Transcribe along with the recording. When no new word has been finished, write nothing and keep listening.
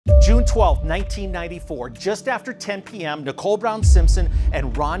June 12, 1994, just after 10 p.m., Nicole Brown Simpson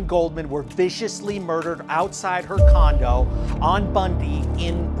and Ron Goldman were viciously murdered outside her condo on Bundy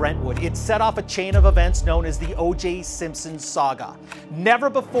in Brentwood. It set off a chain of events known as the O.J. Simpson saga. Never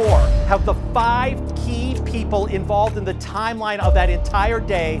before have the 5 key people involved in the timeline of that entire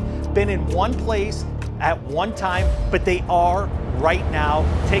day been in one place at one time, but they are right now.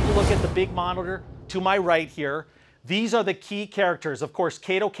 Take a look at the big monitor to my right here. These are the key characters. Of course,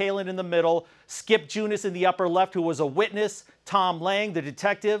 Kato Kaelin in the middle, Skip Junis in the upper left, who was a witness, Tom Lange, the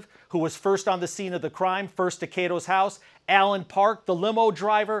detective, who was first on the scene of the crime, first to Kato's house, Allan Park, the limo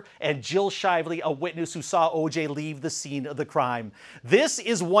driver, and Jill Shively, a witness who saw OJ leave the scene of the crime. This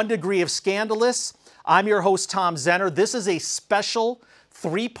is 1 Degree of Scandalous. I'm your host, Tom Zenner. This is a special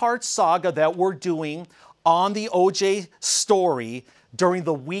 3-part saga that we're doing on the OJ story during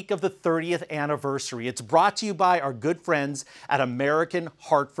the week of the 30th anniversary. It's brought to you by our good friends at American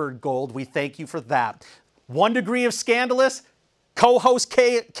Hartford Gold. We thank you for that. 1 Degree of Scandalous, co-host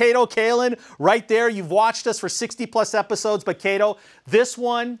Kato Kaelin, right there. You've watched us for 60+ episodes, but Kato, this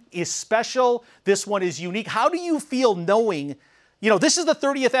one is special. This one is unique. How do you feel knowing, you know, this is the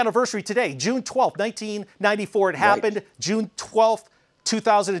 30th anniversary today, June 12th, 1994. It happened right. June 12th,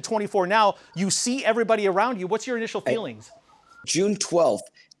 2024. Now, you see everybody around you. What's your initial feelings? June 12th,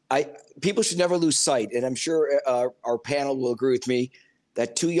 people should never lose sight, and I'm sure our panel will agree with me,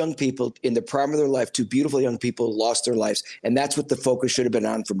 that 2 young people in the prime of their life, 2 beautiful young people lost their lives, and that's what the focus should have been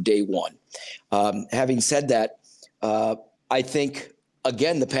on from day one. Having said that, I think,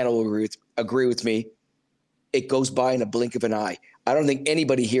 again, the panel will agree with me, it goes by in a blink of an eye. I don't think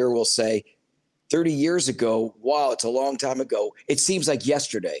anybody here will say, 30 years ago, wow, it's a long time ago. It seems like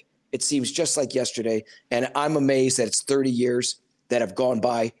yesterday. It seems just like yesterday, and I'm amazed that it's 30 years that have gone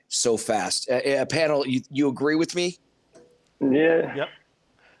by so fast. A panel, you agree with me? Yeah. Yep.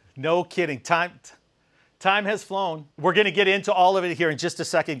 No kidding. Time has flown. We're going to get into all of it here in just a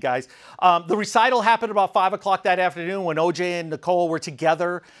second, guys. The recital happened about 5 o'clock that afternoon when OJ and Nicole were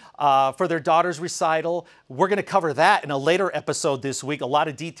together for their daughter's recital. We're going to cover that in a later episode this week. A lot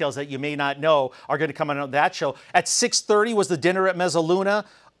of details that you may not know are going to come on that show. At 6:30 was the dinner at Mezzaluna.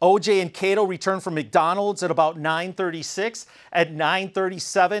 OJ and Kato returned from McDonald's at about 9:36. At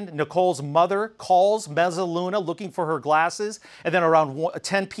 9:37, Nicole's mother calls Mezzaluna looking for her glasses. And then around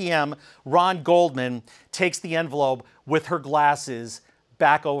 10 p.m., Ron Goldman takes the envelope with her glasses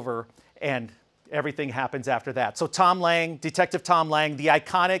back over, and everything happens after that. So Tom Lange, Detective Tom Lange, the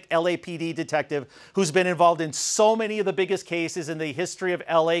iconic LAPD detective who's been involved in so many of the biggest cases in the history of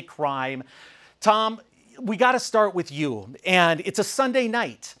LA crime. Tom, we got to start with you, and it's a Sunday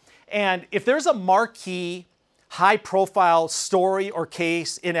night. And if there's a marquee, high-profile story or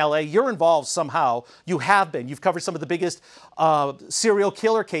case in LA, you're involved somehow. You have been. You've covered some of the biggest serial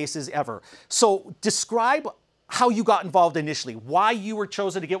killer cases ever. So describe how you got involved initially, why you were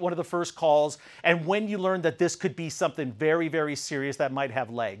chosen to get one of the first calls, and when you learned that this could be something very, very serious that might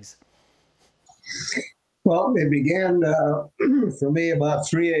have legs. Well, it began for me about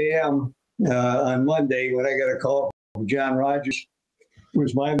 3 a.m. On Monday when I got a call from John Rogers, who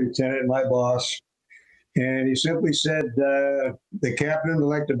was my lieutenant and my boss. And he simply said, the captain would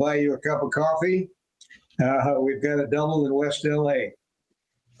like to buy you a cup of coffee. We've got a double in West LA.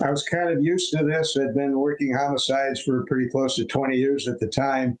 I was kind of used to this. I'd been working homicides for pretty close to 20 years at the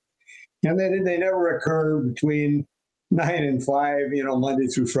time. And they never occur between 9 and 5, you know, Monday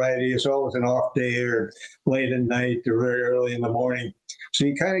through Friday. It's always an off day or late at night or very early in the morning. So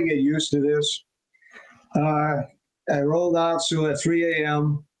you kind of get used to this. I rolled out at 3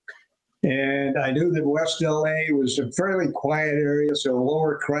 a.m. and I knew that West LA was a fairly quiet area, so a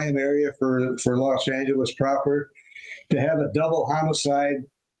lower crime area for Los Angeles proper. To have a double homicide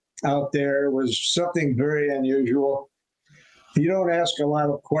out there was something very unusual. You don't ask a lot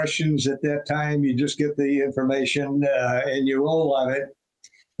of questions at that time. You just get the information and you roll on it,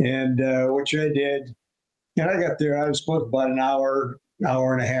 and which I did. And I got there, I was supposed about an hour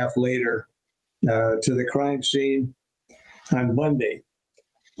and a half later to the crime scene on Monday.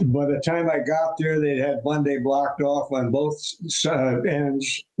 By the time I got there, they'd had Monday blocked off on both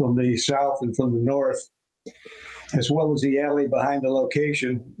ends, from the south and from the north, as well as the alley behind the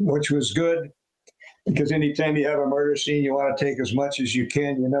location, which was good. Because anytime you have a murder scene, you want to take as much as you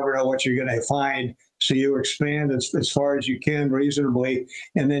can. You never know what you're going to find. So you expand as far as you can reasonably,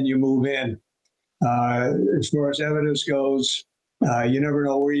 and then you move in. As far as evidence goes, you never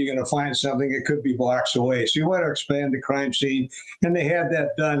know where you're going to find something. It could be blocks away. So you want to expand the crime scene. And they had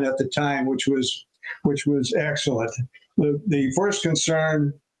that done at the time, which was excellent. The first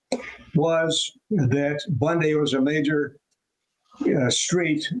concern was that Bundy was a major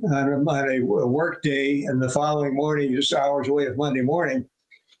street on a work day, and the following morning, just hours away of Monday morning.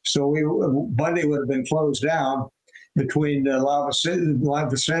 So Monday would have been closed down between La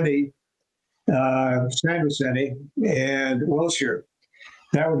Vicente, San Vicente, and Wilshire.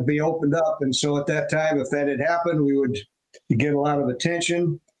 That would be opened up. And so at that time, if that had happened, we would get a lot of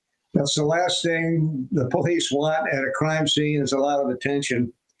attention. That's the last thing the police want at a crime scene, is a lot of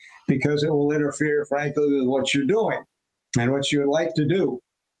attention, because it will interfere, frankly, with what you're doing and what you would like to do.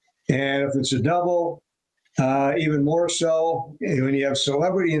 And if it's a double, even more so. When you have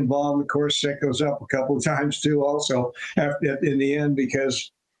celebrity involved, of course, that goes up a couple of times too, also in the end,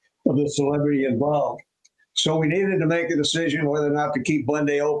 because of the celebrity involved. So we needed to make a decision whether or not to keep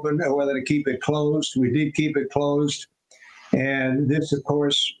Monday open or whether to keep it closed. We did keep it closed. And this, of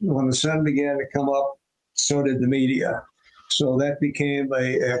course, when the sun began to come up, so did the media. So that became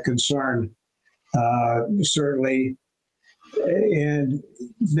a concern, certainly. And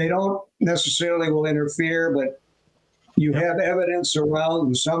they don't necessarily will interfere, but you have evidence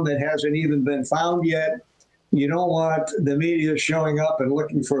around, some that hasn't even been found yet. You don't want the media showing up and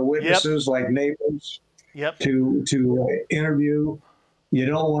looking for witnesses like neighbors to interview. You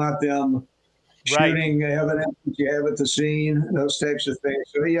don't want them shooting evidence that you have at the scene, those types of things.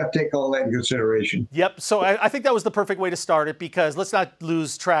 So you have to take all that in consideration. Yep. So I think that was the perfect way to start it, because let's not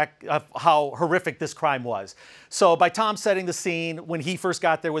lose track of how horrific this crime was. So by Tom setting the scene, when he first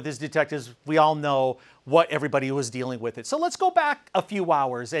got there with his detectives, we all know what everybody was dealing with it. So let's go back a few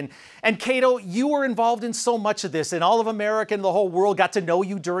hours. And Kato, you were involved in so much of this, and all of America and the whole world got to know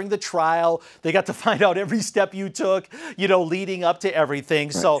you during the trial. They got to find out every step you took, leading up to everything.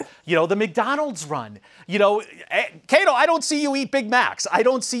 So, the McDonald's run, Kato, I don't see you eat Big Macs. I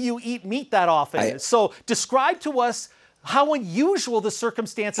don't see you eat meat that often. So describe to us how unusual the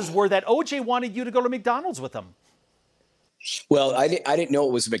circumstances were that OJ wanted you to go to McDonald's with him. Well, I didn't know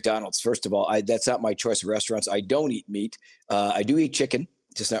it was McDonald's. First of all, that's not my choice of restaurants. I don't eat meat. I do eat chicken,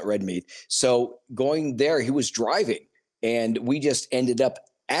 just not red meat. So going there, he was driving, and we just ended up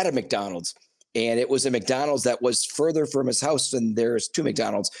at a McDonald's. And it was a McDonald's that was further from his house than there's two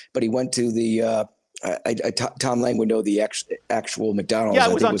McDonald's. But he went to the Tom Lange would know the actual McDonald's. Yeah,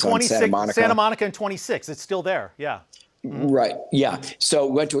 it was, I think on 26, Santa Monica and 26. It's still there. Yeah. Right. Yeah. So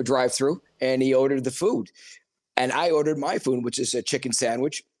we went to a drive-through, and he ordered the food. And I ordered my food, which is a chicken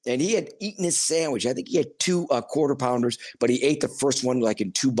sandwich. And he had eaten his sandwich. I think he had two quarter pounders, but he ate the first one like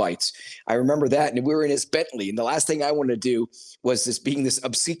in 2 bites. I remember that. And we were in his Bentley. And the last thing I wanted to do was being this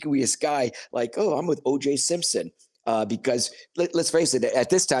obsequious guy, like, oh, I'm with O.J. Simpson. Because let's face it,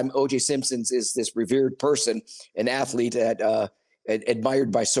 at this time, O.J. Simpson is this revered person, an athlete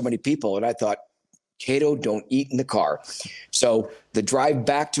admired by so many people. And I thought, Kato, don't eat in the car. So the drive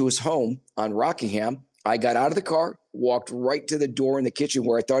back to his home on Rockingham, I got out of the car, walked right to the door in the kitchen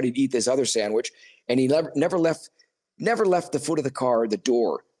where I thought he'd eat this other sandwich, and he never left the foot of the car, the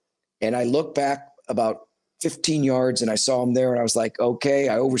door. And I looked back about 15 yards, and I saw him there, and I was like, okay,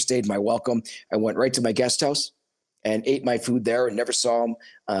 I overstayed my welcome. I went right to my guest house and ate my food there, and never saw him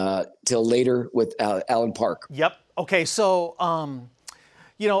till later with Allan Park. Yep. Okay, so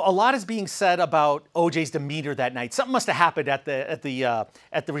a lot is being said about OJ's demeanor that night. Something must have happened at the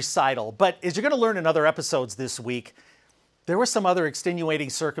recital. But as you're going to learn in other episodes this week, there were some other extenuating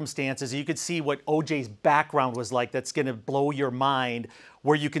circumstances. You could see what OJ's background was like. That's going to blow your mind,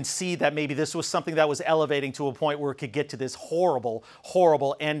 where you can see that maybe this was something that was elevating to a point where it could get to this horrible,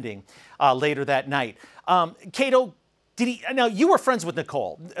 horrible ending later that night. Kato, now, you were friends with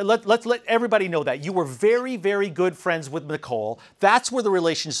Nicole. Let's let everybody know that. You were very, very good friends with Nicole. That's where the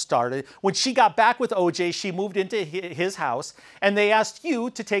relationship started. When she got back with OJ, she moved into his house, and they asked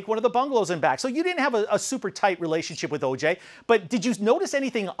you to take one of the bungalows in back. So you didn't have a super tight relationship with OJ, but did you notice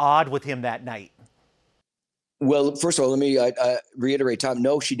anything odd with him that night? Well, first of all, let me reiterate, Tom.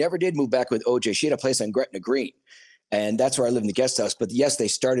 No, she never did move back with OJ. She had a place on Gretna Green. And that's where I lived in the guest house. But yes, they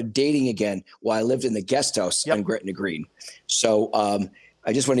started dating again while I lived in the guest house on Gretna Green. So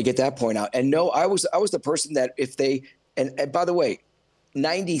I just want to get that point out. And no, I was the person that if they and by the way,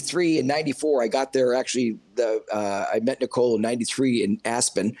 93 and 94, I got there actually. I met Nicole in 93 in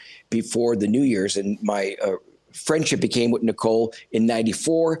Aspen before the New Year's, and my friendship became with Nicole in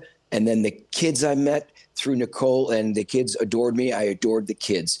 94. And then the kids I met through Nicole, and the kids adored me. I adored the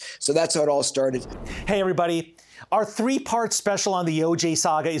kids. So that's how it all started. Hey, everybody. Our three-part special on the OJ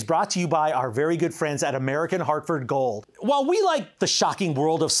saga is brought to you by our very good friends at American Hartford Gold. While we like the shocking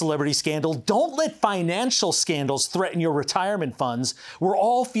world of celebrity scandal, don't let financial scandals threaten your retirement funds. We're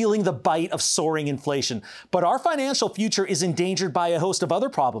all feeling the bite of soaring inflation, but our financial future is endangered by a host of other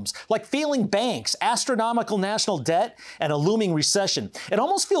problems, like failing banks, astronomical national debt, and a looming recession. It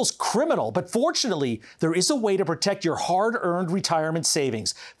almost feels criminal, but fortunately, there is a way to protect your hard-earned retirement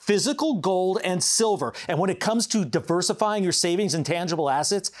savings: physical gold and silver. And when it comes to diversifying your savings and tangible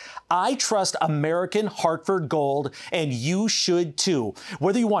assets, I trust American Hartford Gold, and you should too.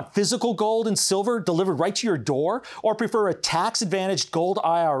 Whether you want physical gold and silver delivered right to your door or prefer a tax-advantaged gold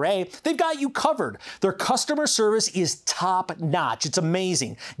IRA, they've got you covered. Their customer service is top-notch. It's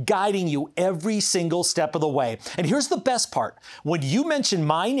amazing, guiding you every single step of the way. And here's the best part. When you mention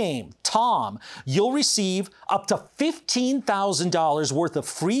my name, Tom, you'll receive up to $15,000 worth of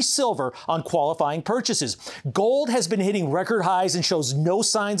free silver on qualifying purchases. Gold has been hitting record highs and shows no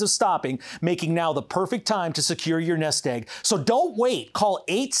signs of stopping, making now the perfect time to secure your nest egg. So don't wait. Call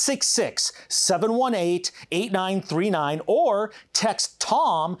 866-718-8939 or text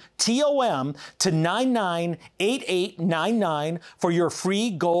TOM, T-O-M, to 998899 for your free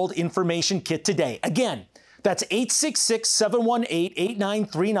gold information kit today. Again, that's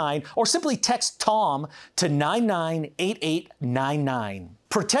 866-718-8939 or simply text TOM to 998899.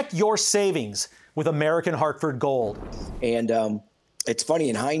 Protect your savings with American Hartford Gold. And it's funny,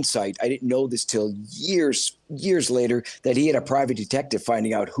 in hindsight, I didn't know this till years later, that he had a private detective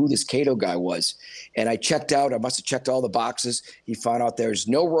finding out who this Kato guy was. And I checked out, I must have checked all the boxes. He found out there's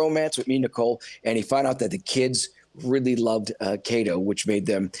no romance with me, Nicole, and he found out that the kids really loved Kato, which made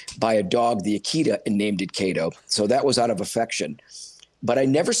them buy a dog, the Akita, and named it Kato. So that was out of affection. But I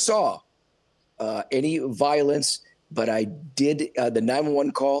never saw any violence, but I did, the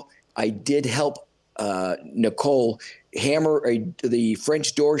 911 call, I did help Nicole hammer the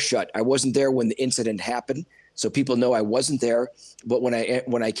French door shut. I wasn't there when the incident happened, so people know I wasn't there. But when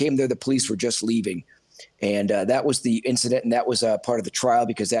I came there, the police were just leaving. And that was the incident, and that was part of the trial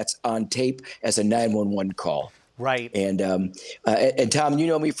because that's on tape as a 911 call. Right. And Tom, you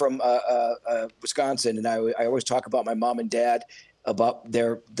know me from Wisconsin, and I always talk about my mom and dad, about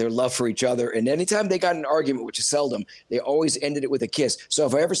their love for each other. And anytime they got in an argument, which is seldom, they always ended it with a kiss. So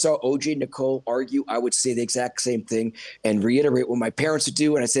if I ever saw OJ and Nicole argue, I would say the exact same thing and reiterate what my parents would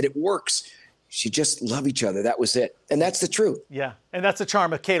do. And I said, it works. She just love each other. That was it. And that's the truth. Yeah, and that's the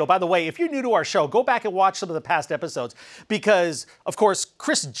charm of Kato. By the way, if you're new to our show, go back and watch some of the past episodes because, of course,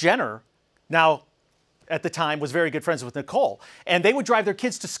 Kris Jenner, now at the time, was very good friends with Nicole. And they would drive their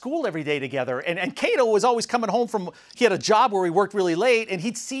kids to school every day together. And Kato was always coming home he had a job where he worked really late, and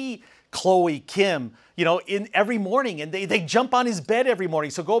he'd see Chloe, Kim, you know, every morning, and they jump on his bed every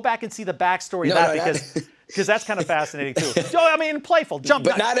morning. So go back and see the backstory of that because that's kind of fascinating too. I mean, playful, jump.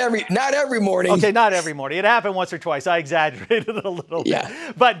 But not every morning. Okay, not every morning. It happened once or twice. I exaggerated it a little bit.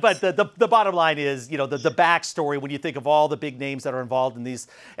 But the bottom line is, you know, the backstory when you think of all the big names that are involved in these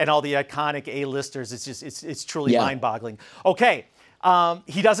and all the iconic A-listers, it's truly mind-boggling. Okay,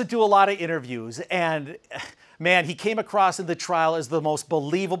 he doesn't do a lot of interviews, and man, he came across in the trial as the most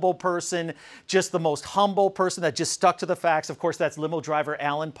believable person, just the most humble person that just stuck to the facts. Of course, that's limo driver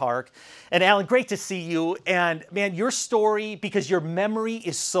Allan Park. And Allan, great to see you. And man, your story, because your memory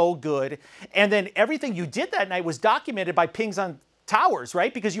is so good. And then everything you did that night was documented by pings on towers,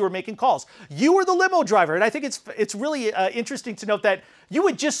 right? Because you were making calls. You were the limo driver. And I think it's really interesting to note that you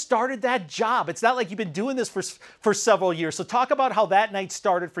had just started that job. It's not like you've been doing this for several years. So talk about how that night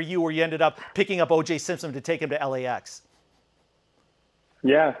started for you, where you ended up picking up OJ Simpson to take him to LAX.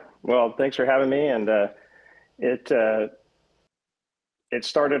 Yeah, well, thanks for having me. And it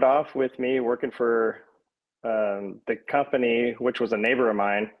started off with me working for the company, which was a neighbor of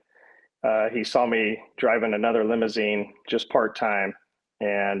mine. He saw me driving another limousine just part-time,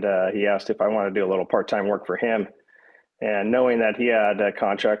 and he asked if I wanted to do a little part-time work for him. And knowing that he had a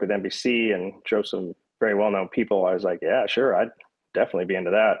contract with NBC and drove some very well-known people, I was like, yeah, sure, I'd definitely be into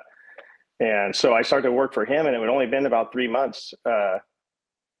that. And so I started to work for him, and it had only been about 3 months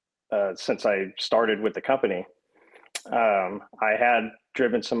since I started with the company. I had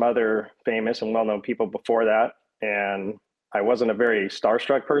driven some other famous and well-known people before that, and I wasn't a very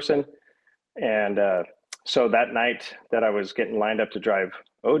starstruck person. And so that night that I was getting lined up to drive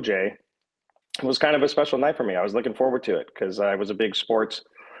OJ was kind of a special night for me. I was looking forward to it because I was a big sports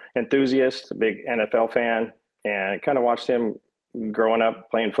enthusiast, a big NFL fan, and kind of watched him growing up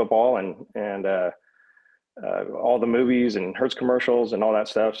playing football and all the movies and Hertz commercials and all that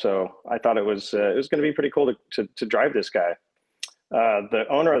stuff. So I thought it was going to be pretty cool to drive this guy. The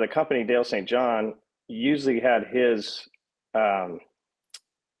owner of the company, Dale St. John, usually had his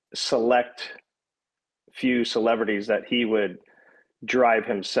select few celebrities that he would drive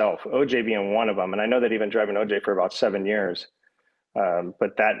himself, OJ being one of them. And I know that he'd been driving OJ for about 7 years.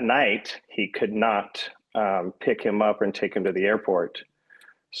 But that night, he could not pick him up and take him to the airport.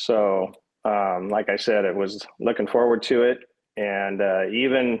 So, like I said, it was looking forward to it. And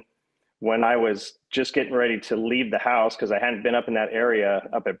even when I was just getting ready to leave the house, because I hadn't been up in that area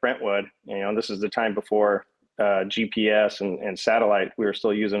up at Brentwood, this is the time before GPS and satellite, we were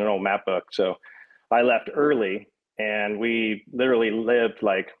still using an old map book. So I left early, and we literally lived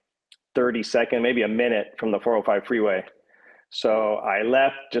like 30 seconds, maybe a minute from the 405 freeway. So I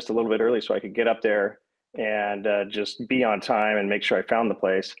left just a little bit early so I could get up there and just be on time and make sure I found the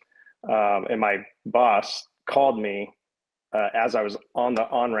place. And my boss called me as I was on the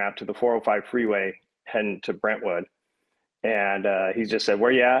on-ramp to the 405 freeway heading to Brentwood. And he just said,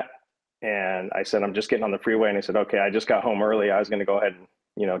 "Where you at?" And I said, "I'm just getting on the freeway." And he said, "Okay, I just got home early. I was going to go ahead and,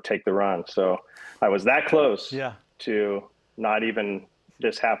 take the run." So I was that close to not even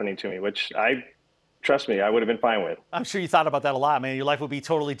this happening to me, which trust me, I would have been fine with. I'm sure you thought about that a lot, man. Your life would be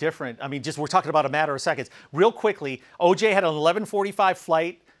totally different. I mean, we're talking about a matter of seconds. Real quickly, OJ had an 11:45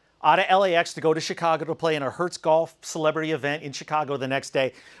 flight out of LAX to go to Chicago to play in a Hertz Golf celebrity event in Chicago the next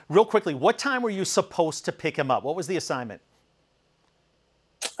day. Real quickly, what time were you supposed to pick him up? What was the assignment?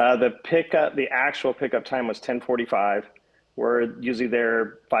 The actual pickup time was 10:45. We're usually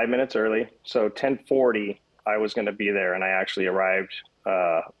there 5 minutes early. So 10:40, I was going to be there, and I actually arrived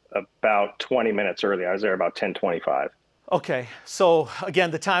about 20 minutes early. I was there about 10:25. Okay, so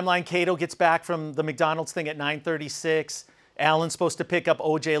again, the timeline, Kato gets back from the McDonald's thing at 9:36. Allan's supposed to pick up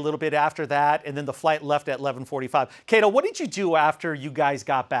OJ a little bit after that, and then the flight left at 11:45. Kato, what did you do after you guys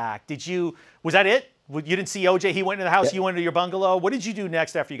got back? Was that it? You didn't see OJ? He went into the house, you went into your bungalow. What did you do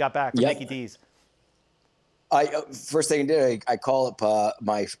next after you got back from Mickey D's? First thing I did, I call up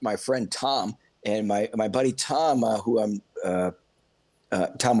my friend Tom, and my buddy Tom, who I'm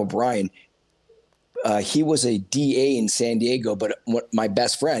Tom O'Brien. He was a DA in San Diego, but my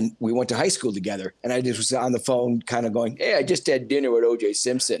best friend, we went to high school together, and I just was on the phone kind of going, "Hey, I just had dinner with OJ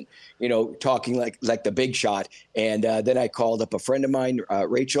Simpson," talking like the big shot. And then I called up a friend of mine,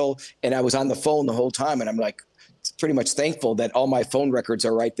 Rachel, and I was on the phone the whole time. And I'm like, pretty much thankful that all my phone records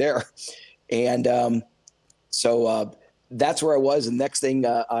are right there. And so that's where I was. And next thing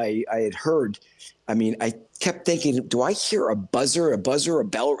I had heard, I kept thinking, do I hear a buzzer, a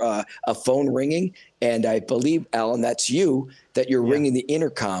bell, a phone ringing? And I believe, Allan, that's you, that you're ringing the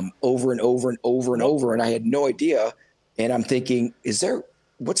intercom over and over and over and over. And I had no idea. And I'm thinking,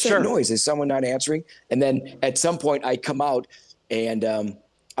 what's that noise? Is someone not answering? And then at some point I come out, and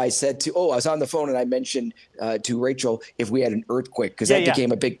I said I was on the phone, and I mentioned to Rachel if we had an earthquake, because that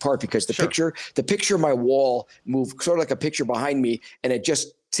became a big part, because the picture of my wall moved sort of like a picture behind me, and it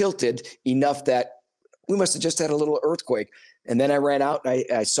just tilted enough that we must have just had a little earthquake. And then I ran out, and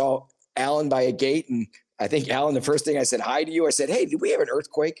I saw Allan by a gate, and I think, Allan, the first thing I said hi to you. I said, "Hey, did we have an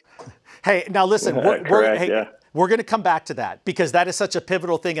earthquake?" Hey, now listen, we're going to come back to that, because that is such a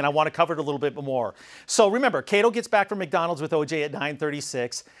pivotal thing, and I want to cover it a little bit more. So remember, Kato gets back from McDonald's with OJ at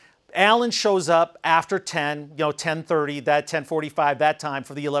 9:36. Allan shows up after 10, 10:30, that 10:45, that time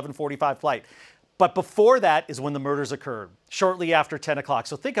for the 11:45 flight. But before that is when the murders occurred, shortly after 10 o'clock.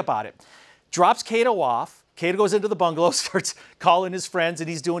 So think about it. Drops Kato off. Kato goes into the bungalow, starts calling his friends, and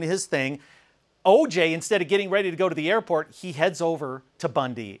he's doing his thing. OJ, instead of getting ready to go to the airport, he heads over to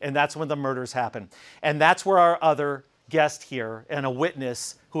Bundy, and that's when the murders happen. And that's where our other guest here, and a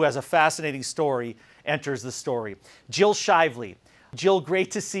witness who has a fascinating story, enters the story. Jill Shively. Jill,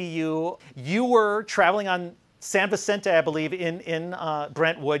 great to see you. You were traveling on San Vicente, I believe, in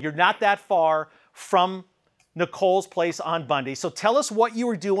Brentwood. You're not that far from Nicole's place on Bundy. So tell us what you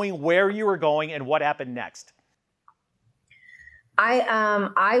were doing, where you were going, and what happened next.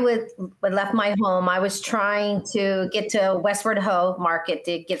 I left my home. I was trying to get to Westward Ho Market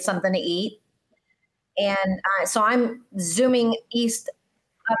to get something to eat. And so I'm zooming east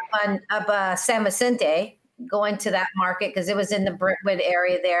up San Vicente, going to that market, because it was in the Brentwood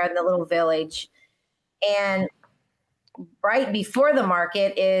area there in the little village. And right before the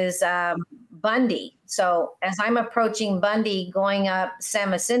market is Bundy. So as I'm approaching Bundy going up San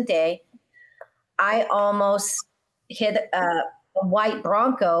Vicente, I almost hit a white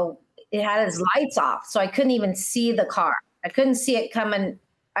Bronco. It had its lights off, so I couldn't even see the car. I couldn't see it coming.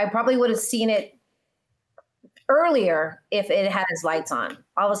 I probably would have seen it earlier if it had its lights on.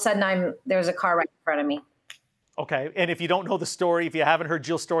 All of a sudden, there's a car right in front of me. Okay, and if you don't know the story, if you haven't heard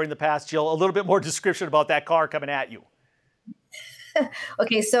Jill's story in the past, Jill, a little bit more description about that car coming at you.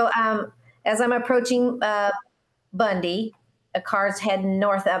 Okay, so as I'm approaching Bundy, a car's heading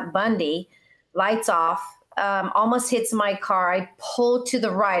north up Bundy, lights off, almost hits my car. I pull to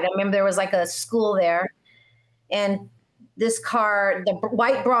the right. I remember there was like a school there, and this car, the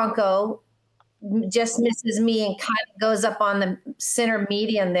white Bronco, just misses me and kind of goes up on the center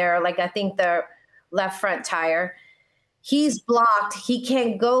median there, like I think the left front tire. He's blocked. He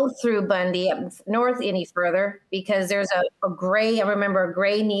can't go through Bundy up north any further because there's a gray, I remember a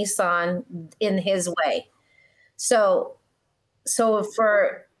gray Nissan in his way. So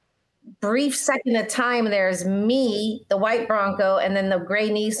for brief second of time, there's me, the white Bronco, and then the gray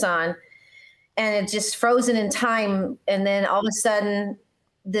Nissan, and it just frozen in time. And then all of a sudden,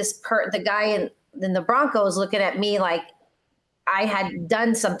 the guy in the Bronco is looking at me like I had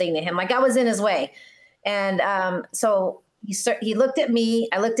done something to him, like I was in his way. And so he looked at me.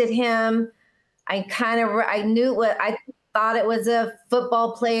 I looked at him. I knew I thought it was a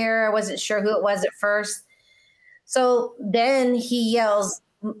football player. I wasn't sure who it was at first. So then he yells,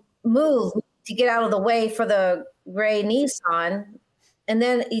 "Move," to get out of the way for the gray Nissan. And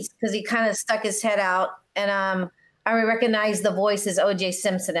then because he kind of stuck his head out, and I recognized the voice as O.J.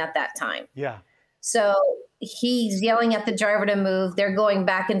 Simpson at that time. Yeah. So he's yelling at the driver to move. They're going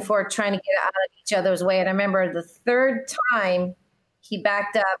back and forth trying to get out of each other's way. And I remember the third time he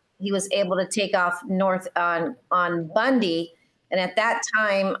backed up, he was able to take off north on Bundy. And at that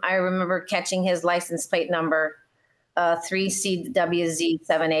time, I remember catching his license plate number,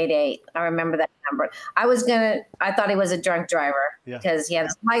 3CWZ788. I remember that number. I thought he was a drunk driver because he had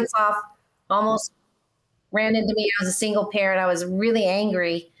his lights off, almost ran into me. I was a single parent. I was really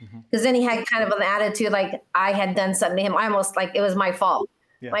angry because then he had kind of an attitude like I had done something to him. I almost like it was my fault.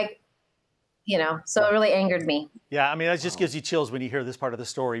 Yeah. Like, so it really angered me. Yeah, I mean, that just gives you chills when you hear this part of the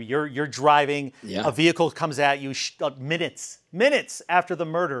story. You're driving, a vehicle comes at you minutes after the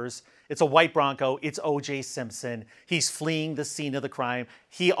murders. It's a white Bronco. It's O.J. Simpson. He's fleeing the scene of the crime.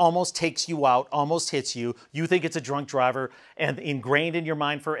 He almost takes you out, almost hits you. You think it's a drunk driver, and ingrained in your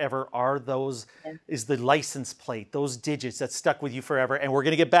mind forever is the license plate, those digits that stuck with you forever. And we're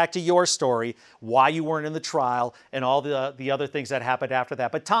going to get back to your story, why you weren't in the trial, and all the other things that happened after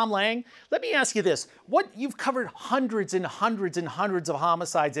that. But Tom Lange, let me ask you this: you've covered hundreds and hundreds and hundreds of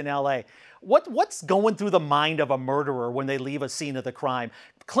homicides in L.A. What's going through the mind of a murderer when they leave a scene of the crime?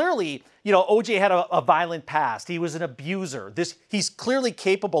 Clearly, O.J. had a violent past. He was an abuser. He's clearly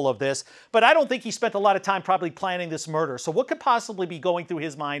capable of this, but I don't think he spent a lot of time probably planning this murder. So what could possibly be going through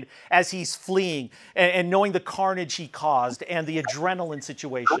his mind as he's fleeing and knowing the carnage he caused and the adrenaline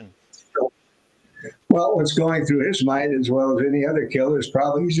situation? Well, what's going through his mind, as well as any other killer, is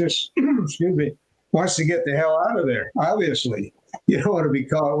probably he's just, excuse me, wants to get the hell out of there, obviously. You don't want to be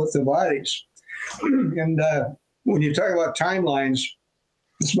caught with the bodies. And when you talk about timelines,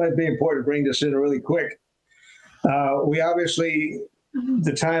 this might be important to bring this in really quick. We obviously,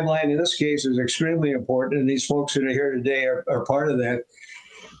 the timeline in this case is extremely important, and these folks that are here today are part of that.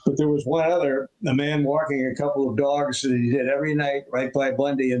 But there was one other, a man walking a couple of dogs that he did every night right by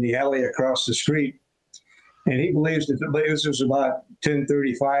Bundy in the alley across the street. And he believes that this was about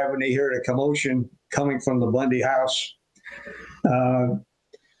 10:35 when he heard a commotion coming from the Bundy house.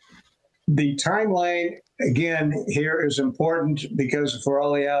 The timeline, again, here is important because for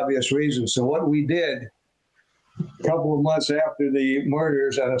all the obvious reasons. So what we did a couple of months after the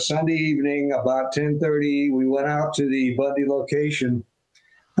murders on a Sunday evening, about 10:30, we went out to the Bundy location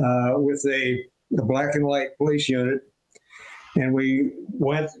with the black and white police unit. And we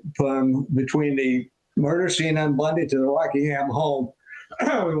went from between the murder scene on Bundy to the Rockingham home.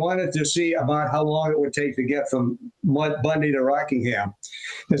 We wanted to see about how long it would take to get from Bundy to Rockingham.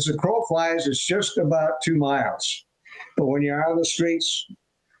 As the crow flies, it's just about 2 miles. But when you're on the streets,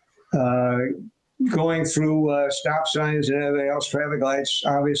 going through stop signs and everything else, traffic lights,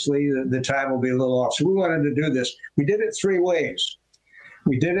 obviously the time will be a little off. So we wanted to do this. We did it 3 ways.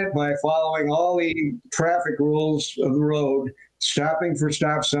 We did it by following all the traffic rules of the road, stopping for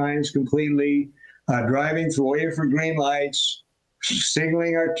stop signs completely, driving through waiting for green lights,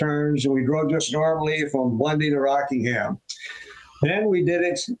 signaling our turns, and we drove just normally from Bundy to Rockingham. Then we did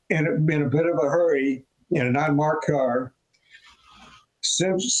it in a bit of a hurry in an unmarked car,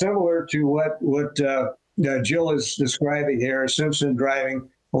 similar to what Jill is describing here, Simpson driving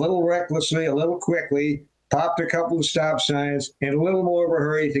a little recklessly, a little quickly, popped a couple of stop signs, and a little more of a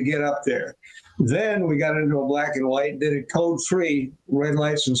hurry to get up there. Then we got into a black and white, did a code 3, red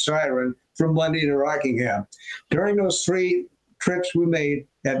lights and siren, from Bundy to Rockingham. During those 3 trips we made,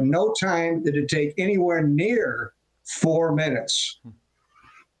 at no time did it take anywhere near 4 minutes.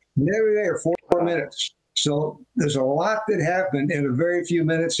 Never there, 4 minutes. So there's a lot that happened in a very few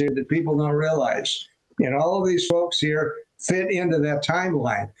minutes here that people don't realize. And all of these folks here fit into that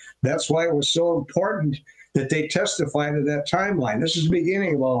timeline. That's why it was so important that they testify to that timeline. This is the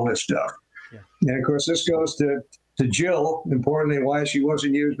beginning of all this stuff. Yeah. And of course, this goes to Jill, importantly, why she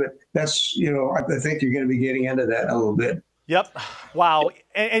wasn't used. But that's, I think you're going to be getting into that a little bit. Yep. Wow.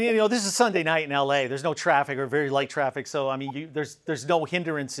 And this is Sunday night in LA. There's no traffic or very light traffic. So, I mean, there's no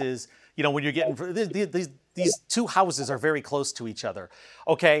hindrances, when you're getting these two houses are very close to each other.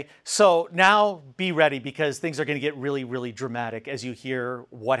 Okay. So now be ready because things are going to get really, really dramatic as you hear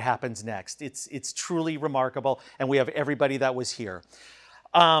what happens next. It's truly remarkable. And we have everybody that was here.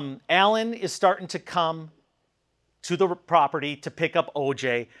 Allan is starting to come to the property to pick up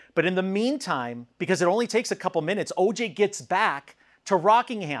OJ. But in the meantime, because it only takes a couple minutes, OJ gets back to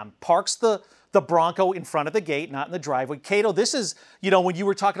Rockingham, parks the Bronco in front of the gate, not in the driveway. Kato, this is, when you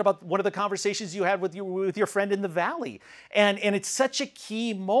were talking about one of the conversations you had with your friend in the Valley. And it's such a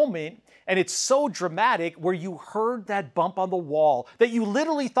key moment. And it's so dramatic where you heard that bump on the wall that you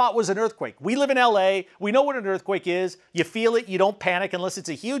literally thought was an earthquake. We live in LA. We know what an earthquake is. You feel it. You don't panic unless it's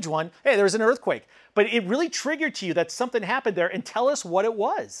a huge one. Hey, there's an earthquake. But it really triggered to you that something happened there. And tell us what it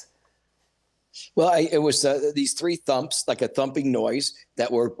was. Well, it was these three thumps, like a thumping noise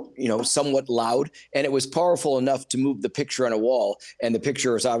that were, somewhat loud. And it was powerful enough to move the picture on a wall. And the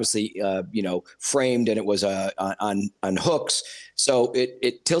picture was obviously, framed and it was on hooks. So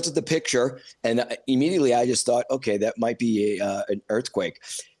it tilted the picture. And immediately I just thought, okay, that might be an earthquake.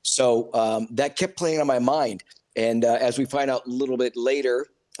 So that kept playing on my mind. And as we find out a little bit later,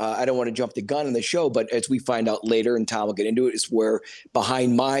 I don't want to jump the gun in the show, but as we find out later, and Tom will get into it, is where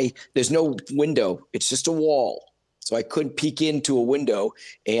behind there's no window. It's just a wall. So I couldn't peek into a window.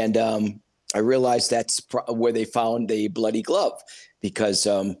 And I realized that's where they found the bloody glove because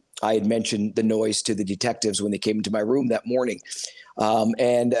I had mentioned the noise to the detectives when they came into my room that morning.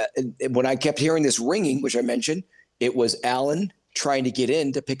 And when I kept hearing this ringing, which I mentioned, it was Allan trying to get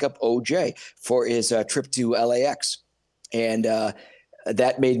in to pick up OJ for his trip to LAX. And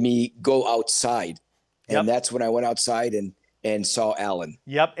that made me go outside. And that's when I went outside and saw Allan.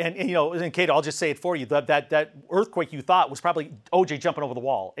 Yep. And Kato, I'll just say it for you. That earthquake you thought was probably OJ jumping over the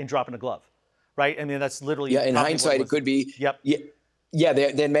wall and dropping a glove, right? I mean, that's literally. Yeah, in hindsight, it could be. Yep. Yeah,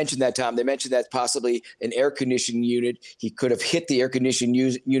 they mentioned that, Tom. They mentioned that possibly an air conditioning unit. He could have hit the air conditioning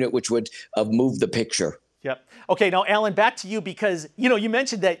unit, which would have moved the picture. Yep. Okay, now, Allan, back to you because, you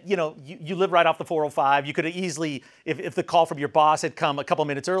mentioned that, you live right off the 405. You could have easily, if the call from your boss had come a couple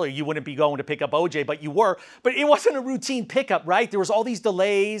minutes earlier, you wouldn't be going to pick up OJ, but you were. But it wasn't a routine pickup, right? There was all these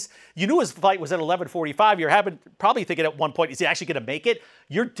delays. You knew his flight was at 11:45. You're probably thinking at one point, is he actually going to make it?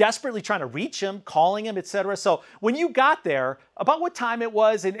 You're desperately trying to reach him, calling him, et cetera. So when you got there, about what time it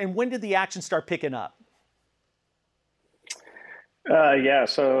was and when did the action start picking up?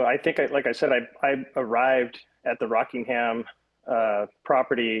 So I think, like I said, I arrived at the Rockingham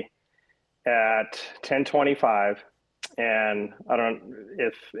property at 10:25, and I don't know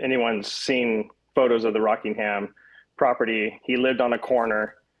if anyone's seen photos of the Rockingham property. He lived on a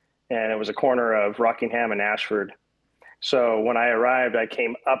corner, and it was a corner of Rockingham and Ashford. So when I arrived, I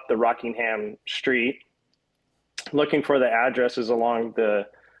came up the Rockingham street looking for the addresses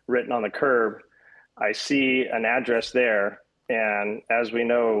written on the curb. I see an address there. And as we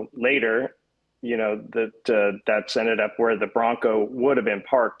know later, that's ended up where the Bronco would have been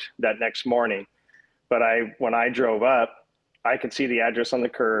parked that next morning. But when I drove up, I could see the address on the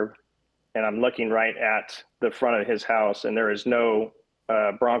curb, and I'm looking right at the front of his house, and there is no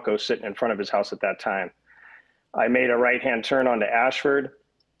Bronco sitting in front of his house at that time. I made a right-hand turn onto Ashford,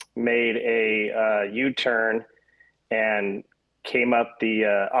 made a U-turn, and came up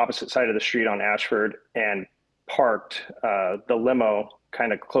the opposite side of the street on Ashford and parked the limo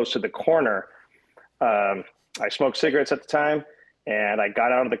kind of close to the corner. I smoked cigarettes at the time, and I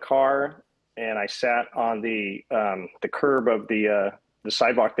got out of the car and I sat on the curb of the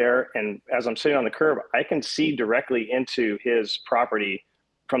sidewalk there. And as I'm sitting on the curb, I can see directly into his property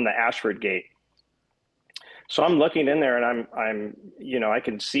from the Ashford gate. So I'm looking in there, and I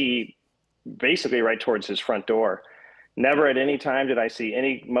can see basically right towards his front door. Never at any time did I see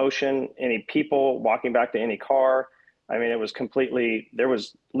any motion, any people walking back to any car. I mean, it was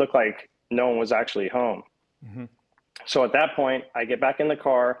looked like no one was actually home. Mm-hmm. So at that point, I get back in the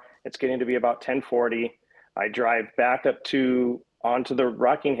car. It's getting to be about 10:40. I drive back onto the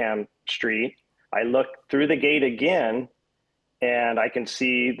Rockingham street. I look through the gate again, and I can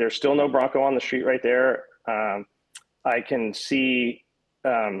see there's still no Bronco on the street right there. I can see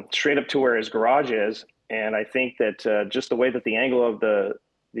straight up to where his garage is. And I think that just the way that the angle of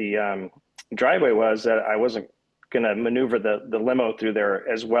the driveway was that I wasn't going to maneuver the limo through there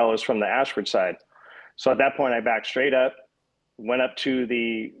as well as from the Ashford side. So at that point, I backed straight up, went up to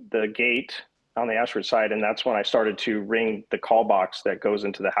the gate on the Ashford side, and that's when I started to ring the call box that goes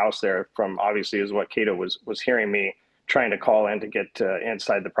into the house there. From obviously is what Kato was hearing me trying to call in to get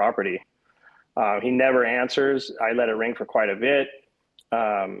inside the property. He never answers. I let it ring for quite a bit,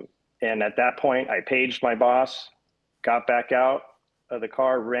 and at that point, I paged my boss, got back out of the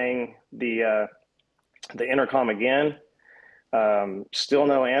car, rang the intercom again. Still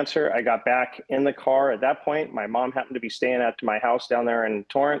no answer. I got back in the car. At that point, my mom happened to be staying at my house down there in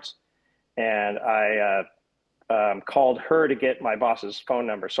Torrance, and I called her to get my boss's phone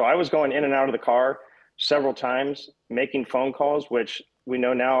number. So I was going in and out of the car several times, making phone calls, which we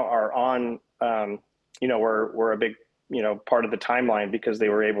know now are on, we're a big, part of the timeline because they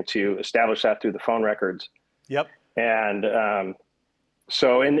were able to establish that through the phone records. Yep. And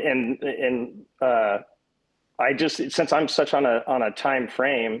so I just, since I'm such on a time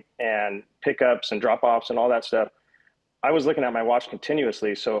frame and pickups and drop-offs and all that stuff, I was looking at my watch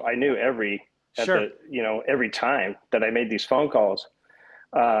continuously. So I knew every time that I made these phone calls.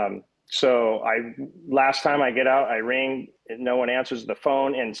 So last time I get out, I ring, no one answers the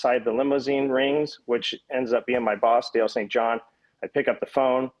phone inside the limousine rings, which ends up being my boss, Dale St. John. I pick up the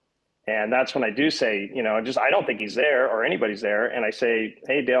phone, and that's when I do say, I don't think he's there or anybody's there. And I say,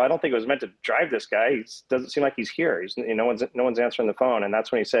 hey, Dale, I don't think it was meant to drive this guy. He doesn't seem like he's here. No one's answering the phone. And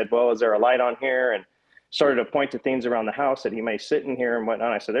that's when he said, well, is there a light on here? And started to point to things around the house that he may sit in here and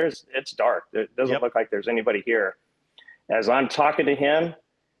whatnot. I said, it's dark. It doesn't look like there's anybody here. As I'm talking to him,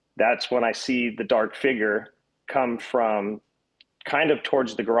 that's when I see the dark figure come from kind of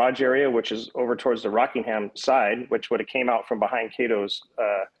towards the garage area, which is over towards the Rockingham side, which would have came out from behind Cato's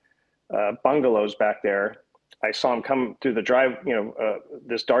bungalows back there. I saw him come through the drive,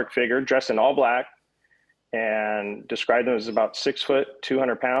 this dark figure dressed in all black, and described him as about 6 foot,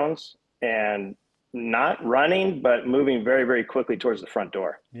 200 pounds, and not running, but moving very, very quickly towards the front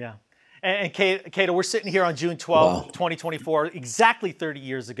door. Yeah. And Kato, we're sitting here on June 12th, 2024, exactly 30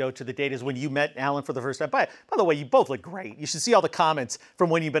 years ago to the date is when you met Allan for the first time. By the way, you both look great. You should see all the comments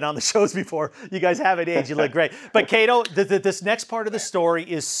from when you've been on the shows before. You guys haven't aged. You look great. But Kato, this next part of the story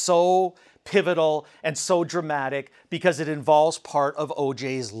is so pivotal and so dramatic because it involves part of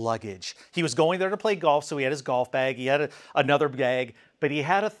OJ's luggage. He was going there to play golf, so he had his golf bag. He had another bag, but he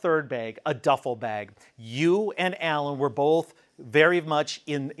had a third bag, a duffel bag. You and Allan were both very much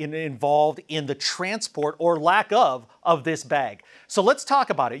involved in the transport or lack of this bag. So let's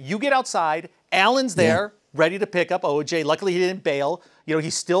talk about it. You get outside, Allan's there, ready to pick up OJ. Luckily, he didn't bail.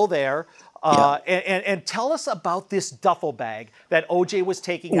 He's still there. And tell us about this duffel bag that OJ was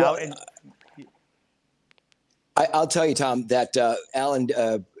taking out. And I'll tell you, Tom, that Allan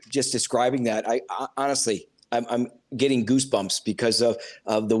just describing that, honestly, I'm getting goosebumps because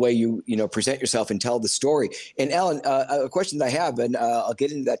of the way you present yourself and tell the story. And Allan, a question that I have, and I'll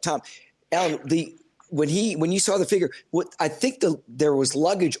get into that, Tom. Allan, when you saw the figure, I think there was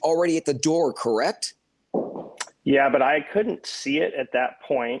luggage already at the door, correct? Yeah, but I couldn't see it at that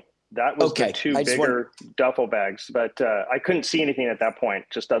point. That was the two bigger duffel bags, but I couldn't see anything at that point,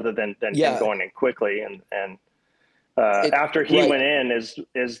 just other than him going in quickly. And after he went in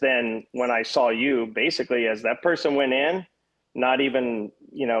is then when I saw you, basically as that person went in, not even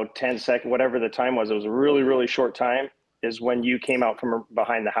 10 seconds, whatever the time was, it was a really, really short time, is when you came out from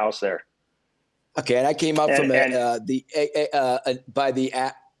behind the house there. Okay, and I came out from by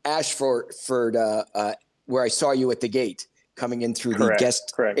the Ashford where I saw you at the gate coming in through the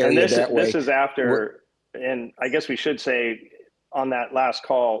guest area. And this is after, and I guess we should say on that last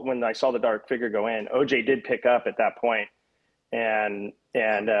call, when I saw the dark figure go in, OJ did pick up at that point, and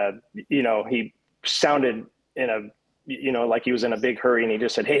he sounded in a, like he was in a big hurry, and he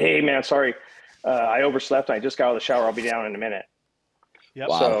just said, hey man, sorry, I overslept. I just got out of the shower. I'll be down in a minute. Yep.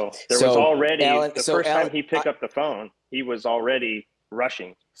 Wow. So there was already, Allan, the first time he picked up the phone, he was already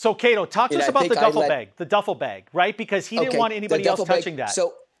rushing. So Kato, talk to us about the duffel bag, right? Because he didn't want anybody else touching that.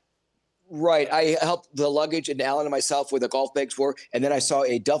 So, right, I helped the luggage and Allan and myself where the golf bags were, and then I saw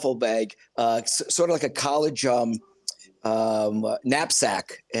a duffel bag, sort of like a college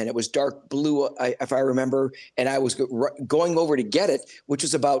knapsack, and it was dark blue, if I remember, and I was going over to get it, which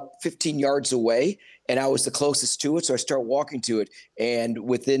was about 15 yards away, and I was the closest to it, so I start walking to it, and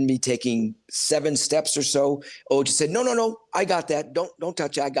within me taking 7 steps or so, OJ said, no, I got that, don't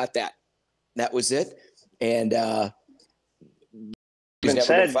touch it, I got that. And that was it, and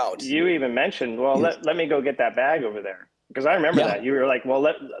you even mentioned, well, let me go get that bag over there. Because I remember that. You were like, well,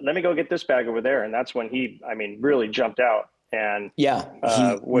 let me go get this bag over there. And that's when he, really jumped out and yeah,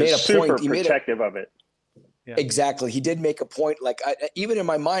 he was made a super point. protective of it. Yeah. Exactly. He did make a point. Like, even in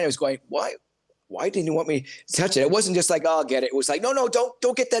my mind, I was going, why didn't you want me to touch it? It wasn't just like, oh, I'll get it. It was like, no,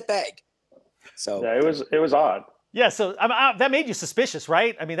 don't get that bag. So yeah, it was odd. Yeah, so that made you suspicious,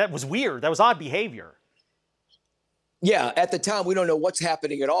 right? I mean, that was weird. That was odd behavior. Yeah, at the time, we don't know what's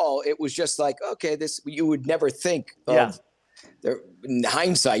happening at all. It was just like, okay, this, you would never think of in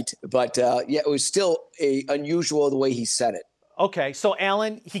hindsight, but yeah, it was still unusual the way he said it. Okay, so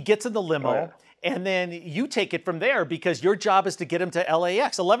Allan, he gets in the limo, Oh, yeah. and then you take it from there because your job is to get him to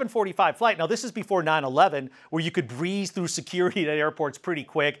LAX. 11:45 flight. Now, this is before 9/11, where you could breeze through security at airports pretty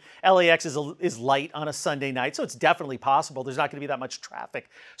quick. LAX is light on a Sunday night, so it's definitely possible. There's not going to be that much traffic.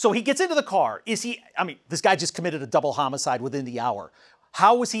 So he gets into the car. I mean, this guy just committed a double homicide within the hour.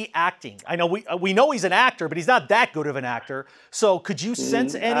 How was he acting? I know we know he's an actor, but he's not that good of an actor. So could you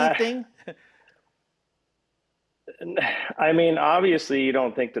sense anything? I mean, obviously, you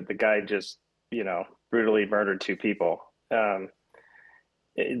don't think that the guy just, brutally murdered two people.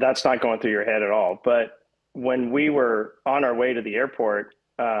 That's not going through your head at all. But when we were on our way to the airport,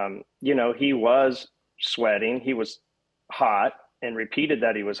 he was sweating. He was hot and repeated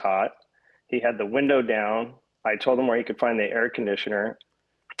that he was hot. He had the window down. I told him where he could find the air conditioner.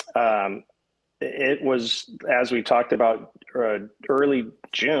 It was, as we talked about, early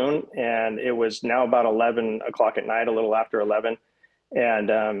June, and it was now about 11 o'clock at night, a little after 11.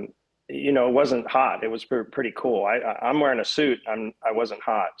 And, it wasn't hot. It was pretty cool. I'm wearing a suit. I wasn't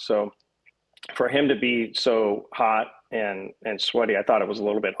hot. So for him to be so hot and sweaty, I thought it was a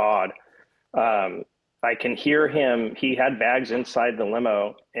little bit odd. I can hear him. He had bags inside the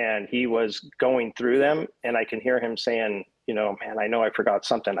limo and he was going through them. And I can hear him saying, man, I know I forgot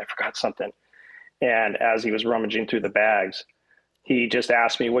something. And as he was rummaging through the bags, he just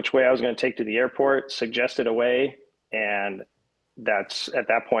asked me which way I was going to take to the airport, suggested a way. And that's at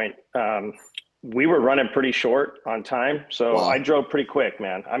that point, we were running pretty short on time. So Wow. I drove pretty quick,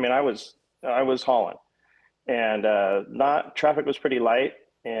 man. I mean, I was hauling, and traffic was pretty light.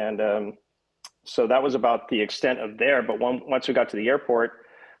 And so that was about the extent of there. But once we got to the airport,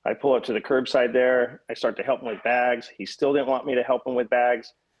 I pull up to the curbside there. I start to help him with bags. He still didn't want me to help him with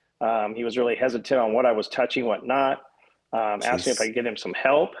bags. He was really hesitant on what I was touching, what not. Asked me if I could get him some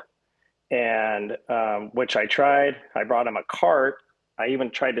help, and which I tried. I brought him a cart. I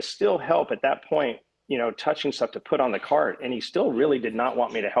even tried to still help at that point, touching stuff to put on the cart, and he still really did not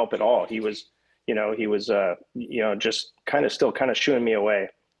want me to help at all. He was, just kind of shooing me away.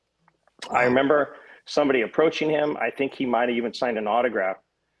 I remember somebody approaching him. I think he might have even signed an autograph.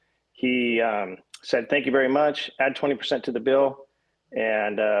 He said, "Thank you very much. Add 20% to the bill,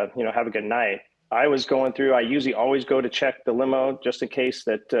 and have a good night." I was going through. I usually always go to check the limo just in case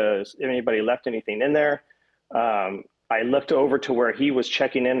that anybody left anything in there. I looked over to where he was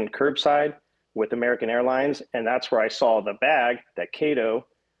checking in curbside with American Airlines, and that's where I saw the bag that Kato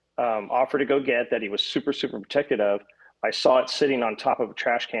offered to go get, that he was super, super protected of. I saw it sitting on top of a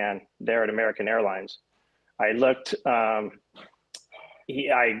trash can there at American Airlines. I looked, I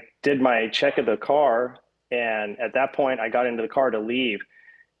did my check of the car, and at that point I got into the car to leave.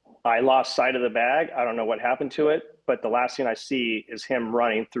 I lost sight of the bag. I don't know what happened to it, but the last thing I see is him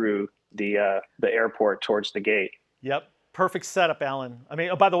running through the airport towards the gate. Yep. Perfect setup, Allan. I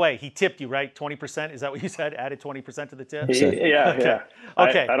mean, oh, by the way, he tipped you, right? 20%? Is that what you said? Added 20% to the tip? Yeah. Okay. Yeah.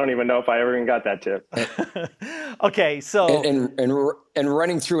 Okay. I don't even know if I ever even got that tip. Okay. So. And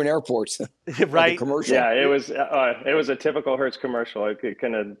running through an airport. Right. Like a commercial. Yeah. It was a typical Hertz commercial. It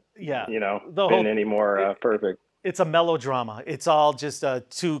couldn't have, been any more perfect. It's a melodrama. It's all just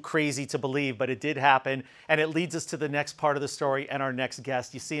too crazy to believe, but it did happen. And it leads us to the next part of the story and our next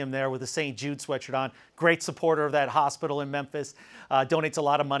guest. You see him there with a St. Jude sweatshirt on. Great supporter of that hospital in Memphis. Donates a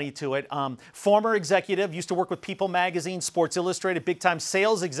lot of money to it. Former executive, used to work with People Magazine, Sports Illustrated, big-time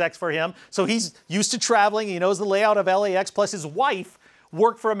sales execs for him. So he's used to traveling. He knows the layout of LAX, plus his wife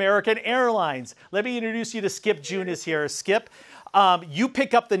worked for American Airlines. Let me introduce you to Skip Junis here. Skip. You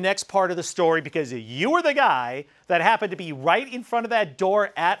pick up the next part of the story because you were the guy that happened to be right in front of that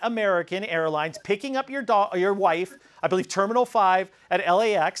door at American Airlines, picking up your wife, I believe Terminal 5 at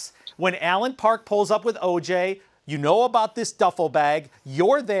LAX, when Allan Park pulls up with OJ. You know about this duffel bag.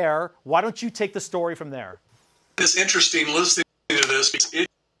 You're there. Why don't you take the story from there? It's interesting listening to this because it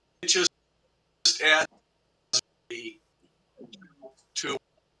just adds me to.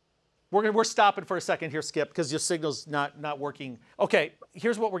 We're stopping for a second here, Skip, because your signal's not working. Okay,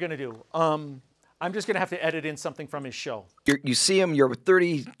 here's what we're going to do. I'm just going to have to edit in something from his show. You see him, you're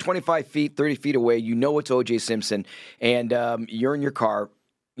 25 feet, 30 feet away. You know it's O.J. Simpson, and you're in your car.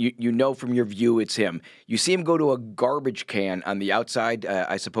 you know from your view it's him. You see him go to a garbage can on the outside,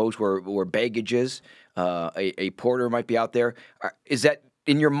 I suppose, where baggage is. A porter might be out there. Is that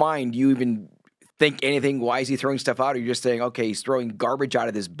in your mind? Do you even think anything? Why is he throwing stuff out? Or you're just saying, okay, he's throwing garbage out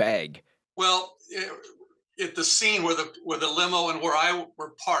of this bag? Well, at the scene where the limo and where I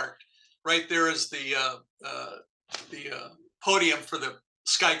were parked, right there is the podium for the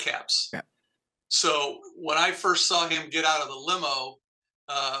sky caps. Yeah. So when I first saw him get out of the limo,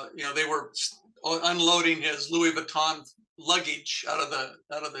 they were unloading his Louis Vuitton luggage out of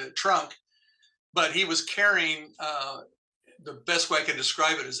the trunk, but he was carrying the best way I can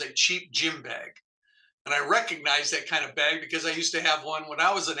describe it is a cheap gym bag. And I recognized that kind of bag because I used to have one when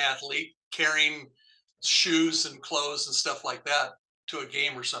I was an athlete, carrying shoes and clothes and stuff like that to a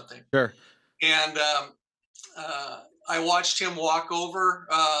game or something. Sure. And I watched him walk over.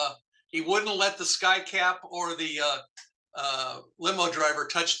 He wouldn't let the sky cap or the limo driver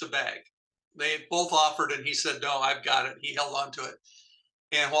touch the bag. They both offered, and he said, "No, I've got it." He held on to it.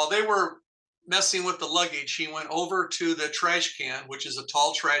 And while they were messing with the luggage, he went over to the trash can, which is a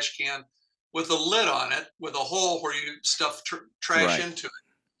tall trash can with a lid on it, with a hole where you stuff trash into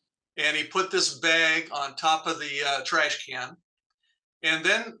it. And he put this bag on top of the trash can. And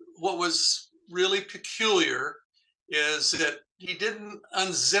then what was really peculiar is that he didn't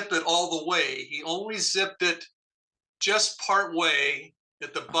unzip it all the way. He only zipped it just part way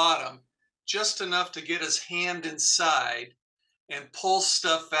at the bottom, just enough to get his hand inside and pull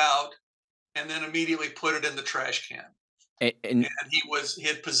stuff out, and then immediately put it in the trash can. And he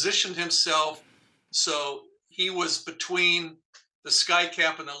had positioned himself so he was between the sky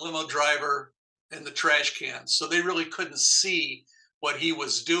cap and the limo driver and the trash can. So they really couldn't see what he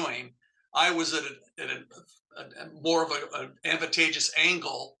was doing. I was at a more of an advantageous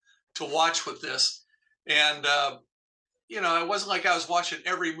angle to watch with this. And, it wasn't like I was watching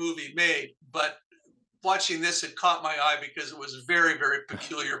every movie made, but watching this, it caught my eye because it was very, very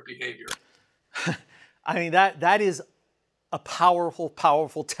peculiar behavior. I mean, that is a powerful,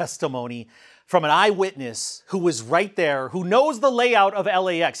 powerful testimony from an eyewitness who was right there, who knows the layout of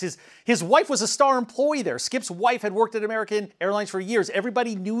LAX. His wife was a star employee there. Skip's wife had worked at American Airlines for years.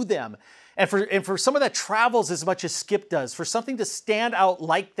 Everybody knew them. And for someone that travels as much as Skip does, for something to stand out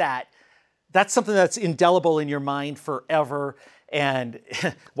like that, that's something that's indelible in your mind forever. And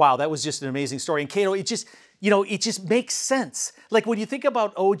wow, that was just an amazing story. And Kato, it just makes sense. Like when you think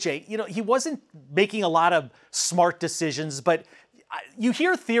about OJ, he wasn't making a lot of smart decisions, but you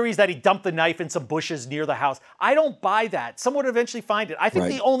hear theories that he dumped the knife in some bushes near the house. I don't buy that. Someone would eventually find it. I think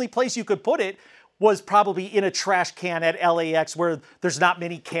the only place you could put it was probably in a trash can at LAX where there's not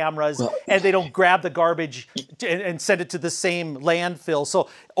many cameras and they don't grab the garbage and send it to the same landfill. So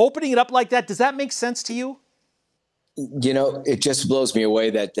opening it up like that, does that make sense to you? It just blows me away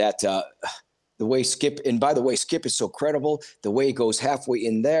that the way Skip, and by the way, Skip is so credible, the way he goes halfway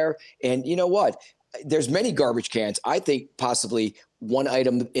in there. And you know what? There's many garbage cans. I think possibly one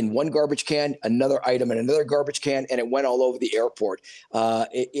item in one garbage can, another item in another garbage can, and it went all over the airport.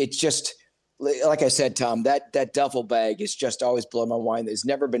 It's just, like I said, Tom, that duffel bag is just always blown my mind. It's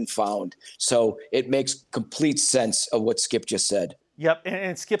never been found. So it makes complete sense of what Skip just said. Yep,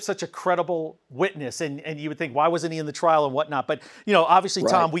 and Skip's such a credible witness, and you would think, why wasn't he in the trial and whatnot? But, obviously,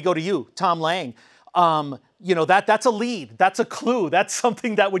 Tom, we go to you, Tom Lange. That's a lead. That's a clue. That's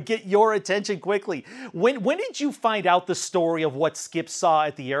something that would get your attention quickly. When did you find out the story of what Skip saw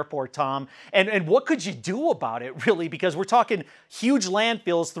at the airport, Tom? And what could you do about it, really? Because we're talking huge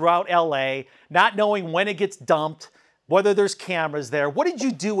landfills throughout L.A., not knowing when it gets dumped, whether there's cameras there. What did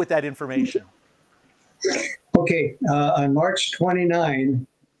you do with that information? Okay, on March 29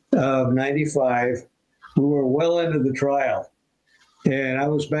 of 95, we were well into the trial. And I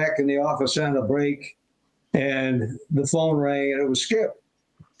was back in the office on a break, and the phone rang, and it was Skip.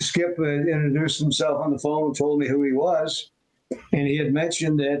 Skip had introduced himself on the phone and told me who he was. And he had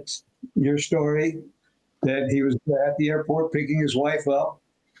mentioned that your story, that he was at the airport picking his wife up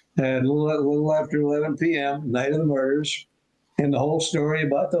at a little after 11 p.m., night of the murders, and the whole story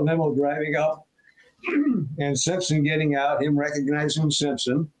about the limo driving up and Simpson getting out, him recognizing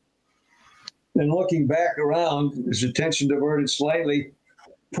Simpson. Then looking back around, his attention diverted slightly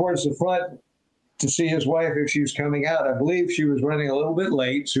towards the front to see his wife if she was coming out. I believe she was running a little bit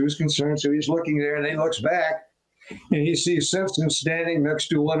late, so he was concerned. So he's looking there, and then he looks back, and he sees Simpson standing next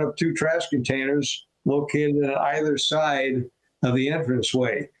to one of two trash containers located on either side of the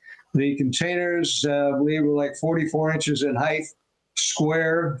entranceway. The containers, I believe, were like 44 inches in height,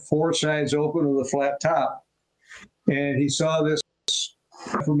 square, four sides open with a flat top. And he saw this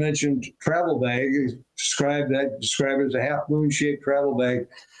aforementioned travel bag, described as a half-moon-shaped travel bag,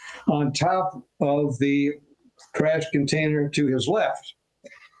 on top of the trash container to his left.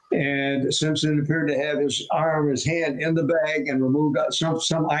 And Simpson appeared to have his hand in the bag and removed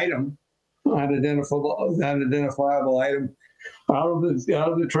some item, unidentifiable item, out of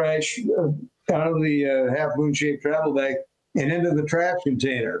the trash, out of the half-moon-shaped travel bag and into the trash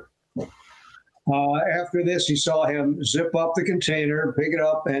container. After this, he saw him zip up the container, pick it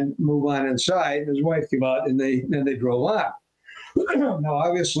up, and move on inside. His wife came out, and they drove on. Now,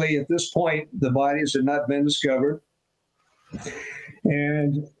 obviously, at this point, the bodies had not been discovered.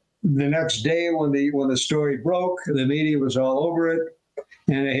 And the next day, when the story broke, the media was all over it,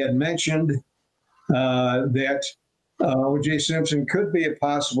 and they had mentioned that O.J. Simpson could be a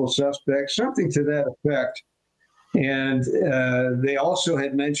possible suspect, something to that effect. And they also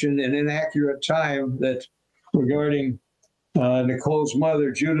had mentioned an inaccurate time that regarding Nicole's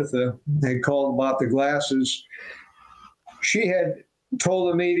mother, Juditha, had called about the glasses. She had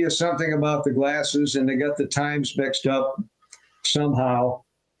told the media something about the glasses, and they got the times mixed up somehow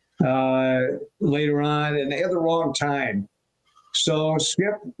later on, and they had the wrong time. So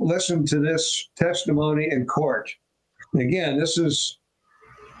Skip listened to this testimony in court. Again, this is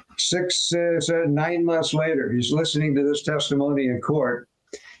 9 months later. He's listening to this testimony in court,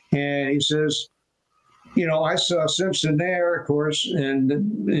 and he says, I saw Simpson there, of course,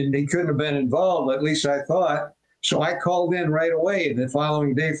 and he couldn't have been involved, at least I thought. So I called in right away the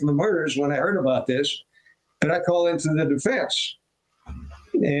following day from the murders when I heard about this, and I called into the defense.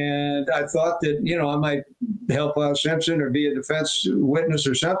 And I thought that, I might help out Simpson or be a defense witness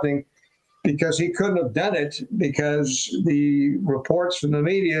or something, because he couldn't have done it, because the reports from the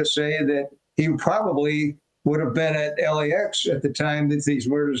media say that he probably would have been at LAX at the time that these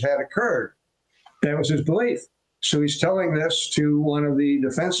murders had occurred. That was his belief. So he's telling this to one of the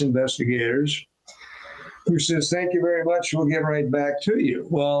defense investigators, who says, "Thank you very much. We'll get right back to you."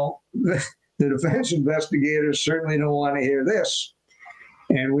 Well, the defense investigators certainly don't want to hear this.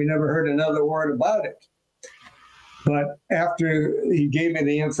 And we never heard another word about it. But after he gave me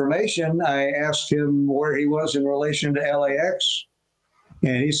the information, I asked him where he was in relation to LAX.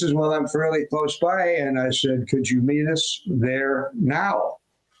 And he says, "Well, I'm fairly close by." And I said, "Could you meet us there now?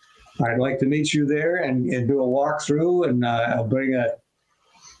 I'd like to meet you there and do a walkthrough, and I'll bring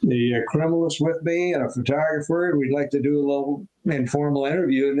the criminalist with me and a photographer. We'd like to do a little informal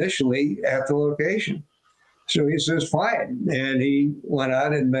interview initially at the location." So he says, "Fine." And he went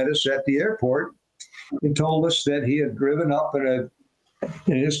out and met us at the airport and told us that he had driven up in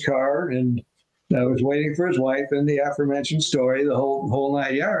his car and was waiting for his wife, and the aforementioned story, the whole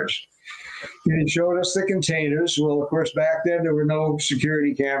 9 yards. And he showed us the containers. Well, of course, back then there were no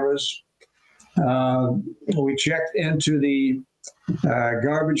security cameras. We checked into the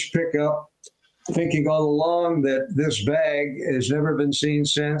garbage pickup, thinking all along that this bag has never been seen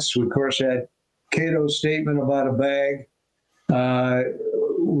since. We, of course, had Kato's statement about a bag.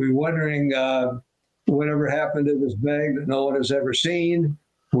 We're wondering whatever happened to this bag that no one has ever seen.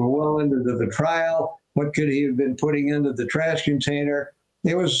 We're well into the trial. What could he have been putting into the trash container?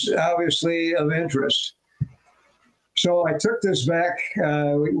 It was obviously of interest. So I took this back.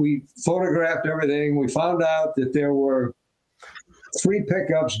 We photographed everything. We found out that there were 3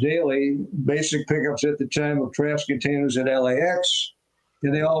 pickups daily, basic pickups at the time, of trash containers at LAX,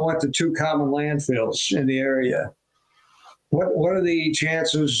 and they all went to 2 common landfills in the area. What are the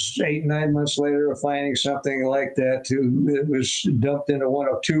chances 8, 9 months later of finding something like that? It was dumped into one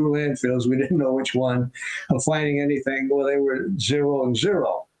of 2 landfills. We didn't know which one. Of finding anything, well, they were 0 and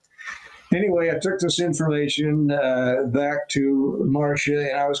 0. Anyway, I took this information back to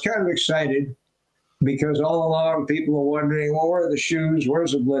Marcia, and I was kind of excited because all along people were wondering, well, where are the shoes?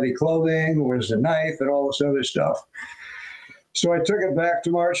 Where's the bloody clothing? Where's the knife? And all this other stuff. So I took it back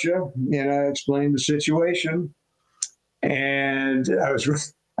to Marcia, and I explained the situation. And I was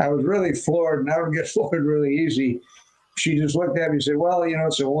really floored, and I would get floored really easy. She just looked at me and said, "Well,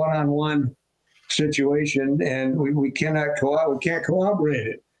 it's a one-on-one situation, and we can't corroborate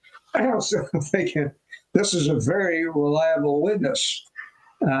it." So I'm thinking, this is a very reliable witness.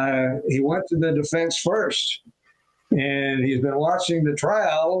 He went to the defense first, and he's been watching the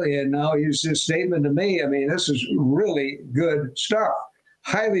trial, and now his statement to me, I mean, this is really good stuff,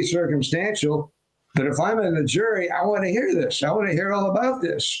 highly circumstantial. But if I'm in the jury, I want to hear this. I want to hear all about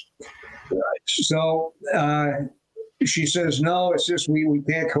this. So she says, "No, it's just we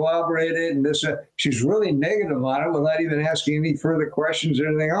can't corroborate it." And this, she's really negative on it without even asking any further questions or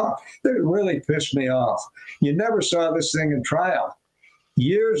anything else. That really pissed me off. You never saw this thing in trial.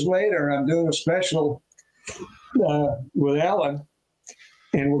 Years later, I'm doing a special with Allan,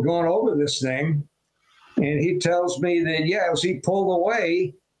 and we're going over this thing. And he tells me that, yeah, as he pulled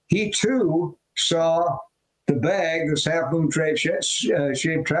away, he too saw the bag, this half-moon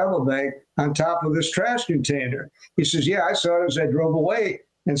shaped travel bag, on top of this trash container. He says, yeah, I saw it as I drove away,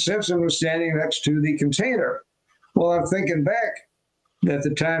 and Simpson was standing next to the container. Well, I'm thinking back at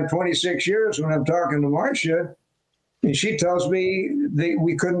the time, 26 years, when I'm talking to Marcia, and she tells me that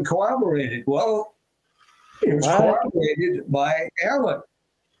we couldn't corroborate it. Well, it was corroborated by Allan.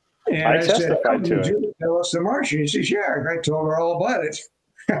 And I said, testified to did you tell us to Marcia? He says, yeah, I told her all about it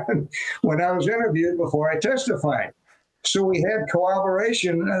when I was interviewed before I testified. So we had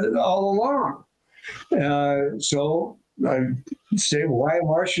corroboration all along. So I say why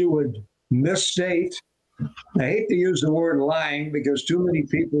Marcia would misstate. I hate to use the word lying because too many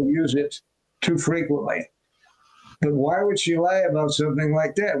people use it too frequently. But why would she lie about something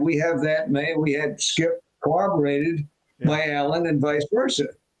like that? We have that, we had Skip corroborated by Allan and vice versa.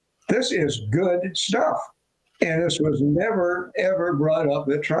 This is good stuff. And this was never, ever brought up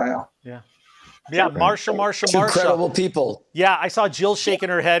at trial. Yeah. Yeah, Marcia. Two credible people. Yeah, I saw Jill shaking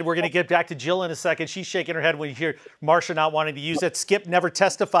her head. We're going to get back to Jill in a second. She's shaking her head when you hear Marcia not wanting to use it. Skip never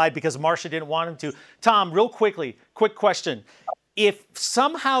testified because Marcia didn't want him to. Tom, real quickly, quick question. If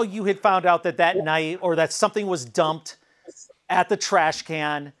somehow you had found out that night or that something was dumped at the trash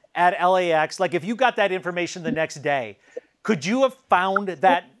can at LAX, like if you got that information the next day, could you have found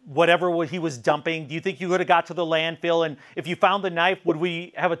that whatever he was dumping? Do you think you would have got to the landfill? And if you found the knife, would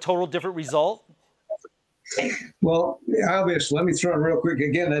we have a total different result? Well, obviously, let me throw in real quick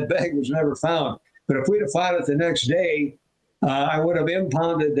again, that bag was never found. But if we'd have found it the next day, I would have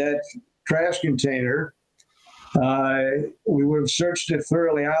impounded that trash container. We would have searched it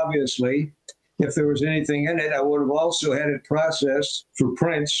thoroughly, obviously. If there was anything in it, I would have also had it processed for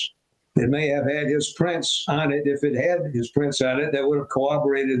prints. It may have had his prints on it. If it had his prints on it, that would have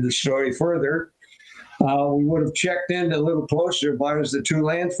corroborated the story further. We would have checked in a little closer as far as the two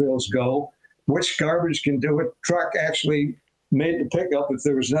landfills go. Which garbage can do it? Truck actually made the pickup if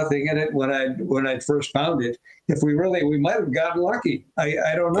there was nothing in it when I first found it. If we might have gotten lucky.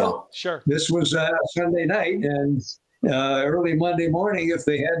 I don't know. Yeah, sure. This was Sunday night, and early Monday morning, if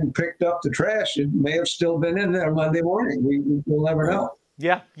they hadn't picked up the trash, it may have still been in there Monday morning. We'll never know.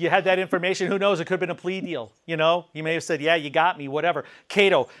 Yeah, you had that information. Who knows? It could have been a plea deal. You know, you may have said, yeah, you got me, whatever.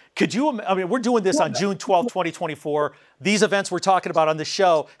 Kato, we're doing this on June 12, 2024. These events we're talking about on the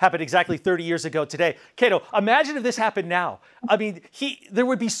show happened exactly 30 years ago today. Kato, imagine if this happened now. I mean, there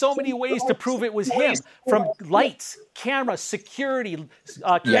would be so many ways to prove it was him, from lights, cameras, security,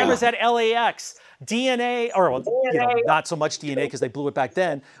 cameras at LAX, DNA, or not so much DNA because they blew it back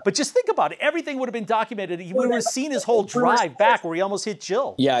then. But just think about it. Everything would have been documented. We would have seen his whole drive back where he almost hit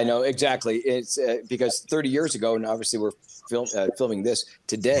Jill. Yeah, I know, exactly. It's because 30 years ago, and obviously we're filming this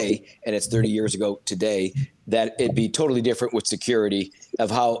today, and it's 30 years ago today, that it'd be totally different with security,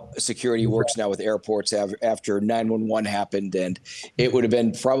 of how security works now with airports after 911 happened. And it would have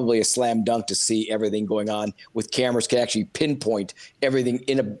been probably a slam dunk to see everything going on with cameras can actually pinpoint everything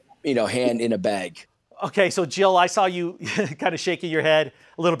in a hand in a bag. Okay, so Jill, I saw you kind of shaking your head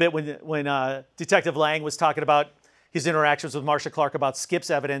a little bit when Detective Lange was talking about his interactions with Marcia Clark about Skip's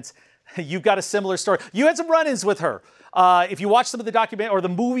evidence. You've got a similar story. You had some run-ins with her. If you watch some of the document or the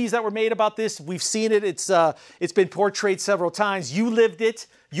movies that were made about this, we've seen it. It's been portrayed several times. You lived it.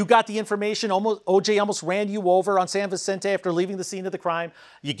 You got the information. OJ almost ran you over on San Vicente after leaving the scene of the crime.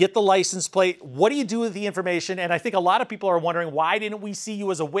 You get the license plate. What do you do with the information? And I think a lot of people are wondering, why didn't we see you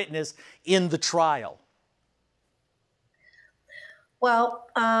as a witness in the trial? Well,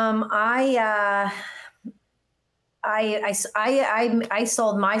 I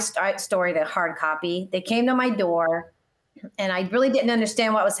sold my story to hard copy. They came to my door, and I really didn't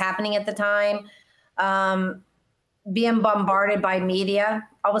understand what was happening at the time. Being bombarded by media,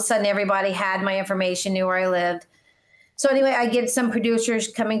 all of a sudden everybody had my information, knew where I lived. So anyway, I get some producers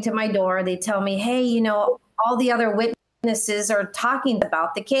coming to my door. They tell me, hey, all the other witnesses are talking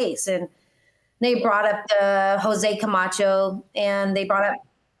about the case. And they brought up Jose Camacho, and they brought up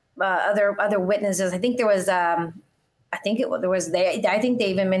other witnesses. I think there was, I think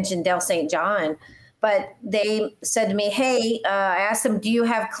they even mentioned Del St. John. But they said to me, hey, I asked them, do you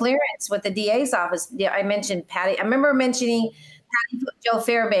have clearance with the DA's office? I mentioned Patty. I remember mentioning Patty Joe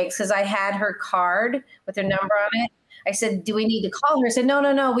Fairbanks because I had her card with her number on it. I said, do we need to call her? I said,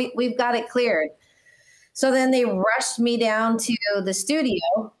 no, we've got it cleared. So then they rushed me down to the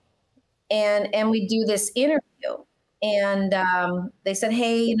studio, and we do this interview. And they said,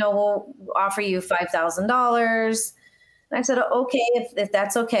 hey, we'll offer you $5,000. And I said, okay, if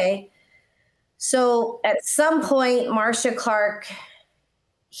that's okay. So at some point, Marcia Clark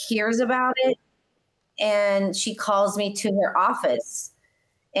hears about it, and she calls me to her office.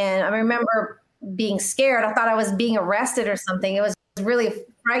 And I remember being scared. I thought I was being arrested or something. It was really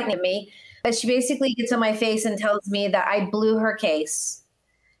frightening me. But she basically gets on my face and tells me that I blew her case.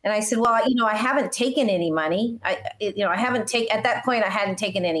 And I said, well, I haven't taken any money. I haven't taken, at that point, I hadn't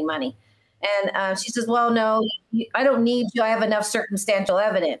taken any money. And she says, well, no, I don't need you. I have enough circumstantial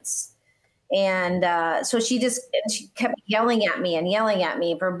evidence. And so she kept yelling at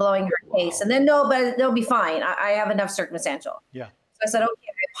me for blowing her case. And then, no, but they'll be fine. I have enough circumstantial. Yeah. So I said, okay,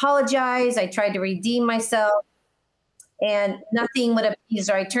 I apologize. I tried to redeem myself, and nothing would appease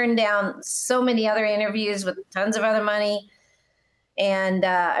her. I turned down so many other interviews with tons of other money. And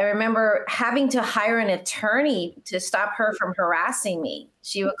I remember having to hire an attorney to stop her from harassing me.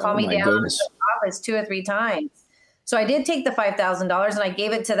 She would call me down to the office 2 or 3 times. So I did take the $5,000 and I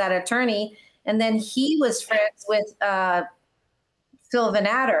gave it to that attorney. And then he was friends with Phil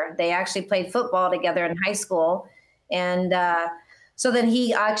Vanatter. They actually played football together in high school. And so then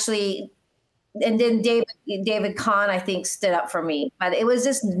he actually, and then David Kahn, I think, stood up for me. But it was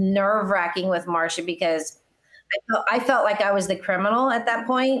just nerve-wracking with Marcia because I felt like I was the criminal at that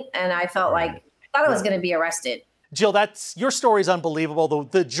point, and I felt like I thought I was going to be arrested. Jill, your story is unbelievable.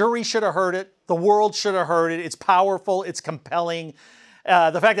 The jury should have heard it. The world should have heard it. It's powerful. It's compelling.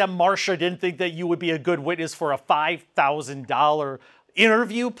 The fact that Marcia didn't think that you would be a good witness for a $5,000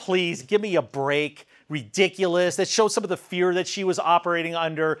 interview, please give me a break. Ridiculous. That shows some of the fear that she was operating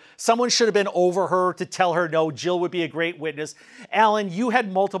under. Someone should have been over her to tell her, no, Jill would be a great witness. Allan, you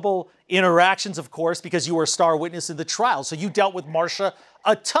had multiple interactions, of course, because you were a star witness in the trial. So you dealt with Marcia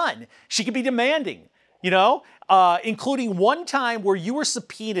a ton. She could be demanding, including one time where you were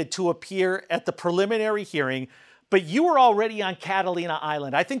subpoenaed to appear at the preliminary hearing, but you were already on Catalina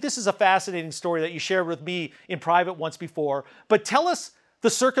Island. I think this is a fascinating story that you shared with me in private once before. But tell us the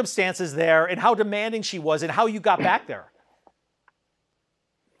circumstances there and how demanding she was and how you got back there.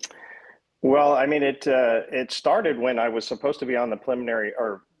 Well, I mean, it started when I was supposed to be on the preliminary,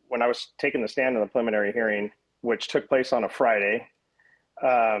 or when I was taking the stand in the preliminary hearing, which took place on a Friday,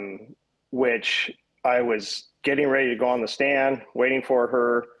 which I was getting ready to go on the stand, waiting for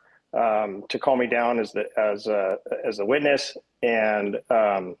her to call me down as a witness, and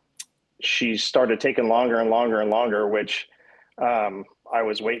she started taking longer and longer and longer, which I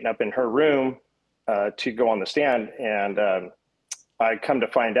was waiting up in her room to go on the stand, and I come to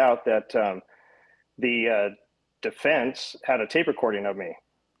find out that the defense had a tape recording of me,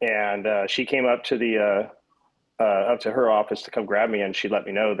 and she came up to her office to come grab me, and she let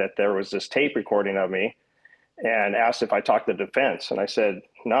me know that there was this tape recording of me, and asked if I talked to the defense, and I said,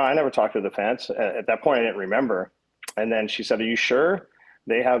 no, I never talked to the defense. At that point, I didn't remember, and then she said, are you sure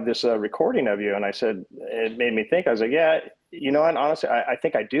they have this recording of you? And I said, it made me think. I was like, yeah. And honestly, I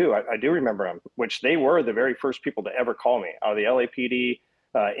think I do. I do remember them, which they were the very first people to ever call me. Out of the LAPD,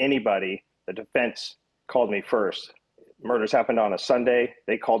 anybody, the defense called me first. Murders happened on a Sunday.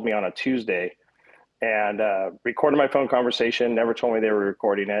 They called me on a Tuesday and recorded my phone conversation, never told me they were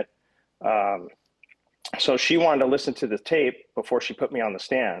recording it. So she wanted to listen to the tape before she put me on the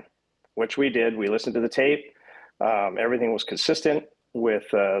stand, which we did. We listened to the tape. Everything was consistent with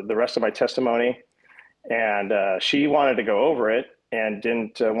the rest of my testimony. And she wanted to go over it and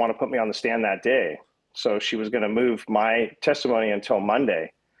didn't want to put me on the stand that day. So she was going to move my testimony until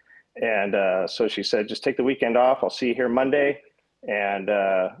Monday. And so she said, just take the weekend off. I'll see you here Monday. And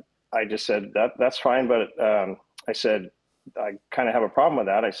I just said, that's fine. But I said, I kind of have a problem with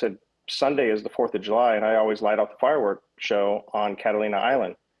that. I said, Sunday is the 4th of July, and I always light off the fireworks show on Catalina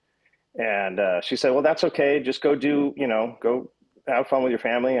Island. And she said, well, that's okay. Just go go have fun with your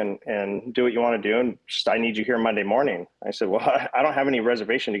family and do what you want to do. And just, I need you here Monday morning. I said, well, I don't have any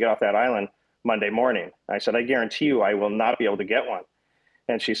reservation to get off that island Monday morning. I said, I guarantee you I will not be able to get one.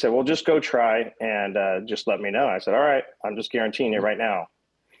 And she said, well, just go try and just let me know. I said, all right, I'm just guaranteeing you right now.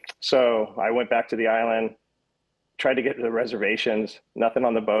 So I went back to the island, tried to get the reservations, nothing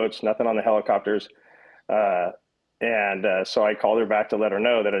on the boats, nothing on the helicopters. So I called her back to let her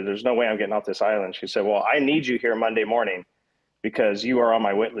know that there's no way I'm getting off this island. She said, well, I need you here Monday morning because you are on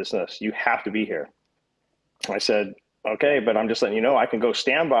my witness list. You have to be here. I said, okay, but I'm just letting you know I can go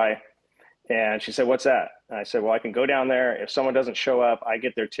standby. And she said, what's that? And I said, well, I can go down there. If someone doesn't show up, I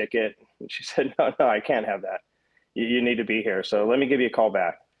get their ticket. And she said, no, I can't have that. You need to be here. So let me give you a call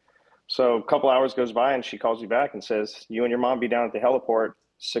back. So a couple hours goes by and she calls me back and says, you and your mom be down at the heliport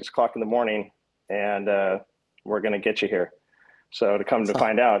 6 o'clock in the morning and we're going to get you here. So to come to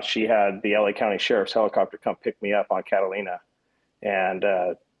find out, she had the LA County Sheriff's helicopter come pick me up on Catalina and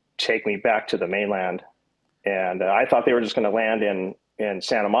take me back to the mainland. And I thought they were just going to land in in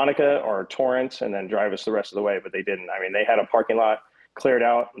Santa Monica or Torrance and then drive us the rest of the way, but they didn't. I mean, they had a parking lot cleared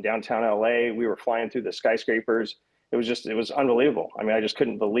out in downtown LA. We were flying through the skyscrapers. It was unbelievable. I mean, I just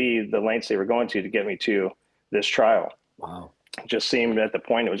couldn't believe the lengths they were going to get me to this trial. Wow. It just seemed at the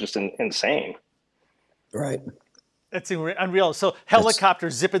point, it was just insane. Right. That's unreal. So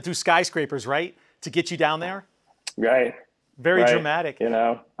helicopters zipping through skyscrapers, right? To get you down there? Right. Very dramatic. You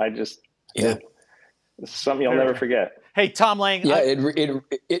know, it's something you'll never forget. Hey, Tom Lange. Yeah,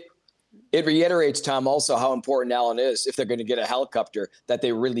 it reiterates, Tom, also how important Allan is if they're going to get a helicopter, that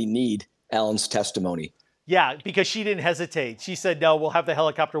they really need Allan's testimony. Yeah, because she didn't hesitate. She said, no, we'll have the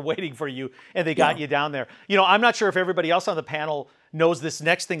helicopter waiting for you. And they got you down there. You know, I'm not sure if everybody else on the panel knows this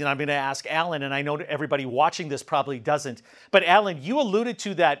next thing that I'm going to ask Allan, and I know everybody watching this probably doesn't. But Allan, you alluded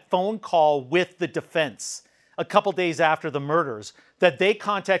to that phone call with the defense a couple days after the murders, that they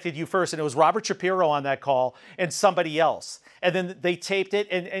contacted you first, and it was Robert Shapiro on that call and somebody else. And then they taped it.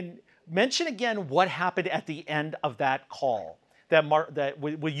 And mention again what happened at the end of that call that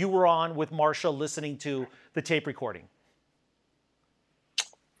you were on with Marsha listening to the tape recording.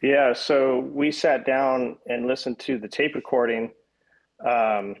 Yeah, so we sat down and listened to the tape recording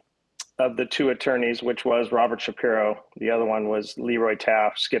of the two attorneys, which was Robert Shapiro. The other one was Leroy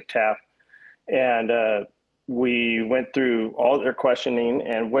Taft, Skip Taft. And we went through all their questioning,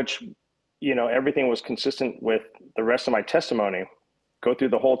 and which, you know, everything was consistent with the rest of my testimony. Go through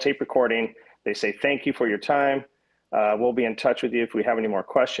the whole tape recording. They say, thank you for your time. We'll be in touch with you if we have any more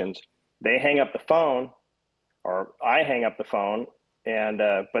questions. They hang up the phone, or I hang up the phone, and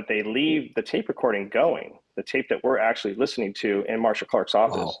but they leave the tape recording going, the tape that we're actually listening to in Marsha Clark's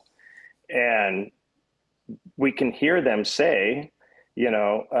office. Wow. And we can hear them say, you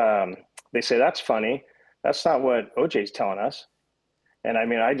know, they say, that's funny. That's not what OJ's telling us. And I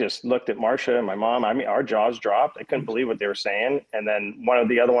mean, I just looked at Marsha and my mom. I mean, our jaws dropped. I couldn't believe what they were saying. And then one of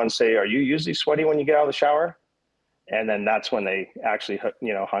the other ones say, are you usually sweaty when you get out of the shower? And then that's when they actually,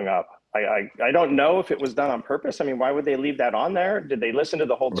 you know, hung up. I don't know if it was done on purpose. I mean, why would they leave that on there? Did they listen to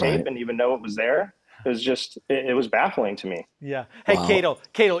the whole tape and even know it was there? It was just, it was baffling to me. Yeah. Hey, wow.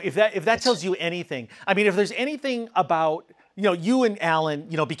 Kato, if that tells you anything, I mean, if there's anything about, you know, you and Allan,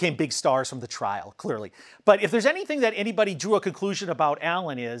 you know, became big stars from the trial, clearly. But if there's anything that anybody drew a conclusion about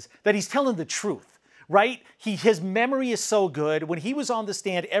Allan is that he's telling the truth. Right? His memory is so good. When he was on the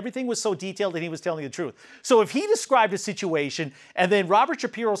stand, everything was so detailed and he was telling the truth. So if he described a situation and then Robert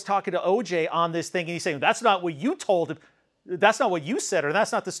Shapiro's talking to OJ on this thing and he's saying, that's not what you told him, that's not what you said, or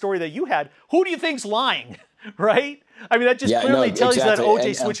that's not the story that you had, who do you think's lying? Right? I mean, that just clearly tells you that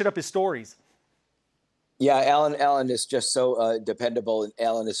OJ switching up his stories. Yeah, Allan is just so dependable, and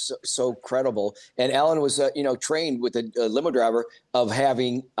Allan is so credible. And Allan was, you know, trained with a limo driver of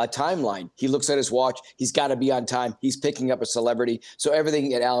having a timeline. He looks at his watch. He's got to be on time. He's picking up a celebrity. So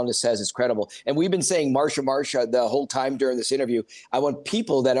everything that Allan says is credible. And we've been saying Marsha the whole time during this interview. I want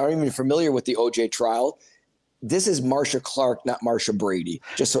people that aren't even familiar with the OJ trial. This is Marsha Clark, not Marsha Brady,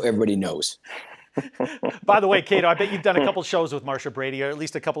 just so everybody knows. By the way, Kato, I bet you've done a couple shows with Marsha Brady, or at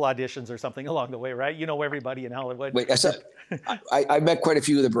least a couple auditions or something along the way, right? You know everybody in Hollywood. Wait, I met quite a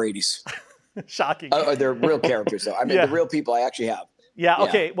few of the Bradys. Shocking. They're real characters, though. I mean, the real people I actually have. Yeah,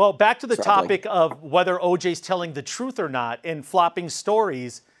 okay. Well, back to the topic of whether OJ's telling the truth or not in flopping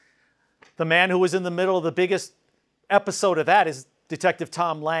stories. The man who was in the middle of the biggest episode of that is Detective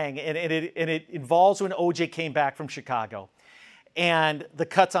Tom Lange, and it involves when OJ came back from Chicago and the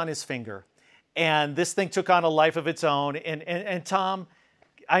cuts on his finger. And this thing took on a life of its own. And Tom,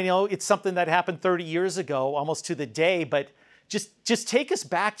 I know it's something that happened 30 years ago, almost to the day, but just take us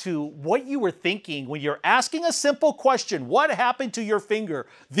back to what you were thinking when you're asking a simple question. What happened to your finger?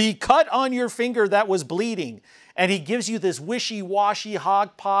 The cut on your finger that was bleeding. And he gives you this wishy-washy,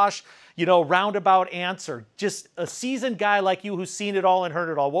 hog-posh, you know, roundabout answer. Just a seasoned guy like you who's seen it all and heard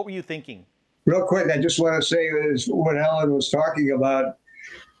it all. What were you thinking? Real quick, I just want to say is what Allan was talking about.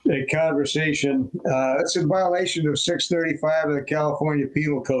 A conversation. It's in violation of 635 of the California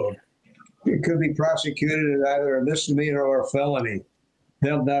Penal Code. It could be prosecuted as either a misdemeanor or a felony.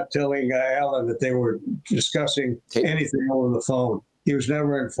 Them not telling Allan that they were discussing anything over the phone. He was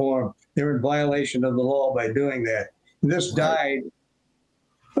never informed. They were in violation of the law by doing that. And this died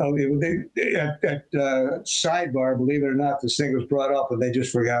at sidebar. Believe it or not, this thing was brought up and they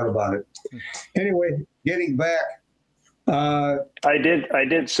just forgot about it. Anyway, getting back. I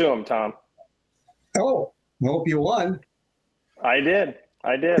did sue him, Tom. Oh, hope you won. I did.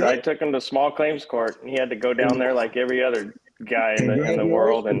 Good. I took him to small claims court, and he had to go down there like every other guy in the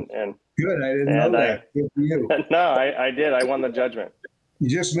world. And good, I didn't know that. Good for you. No, I did. I won the judgment. You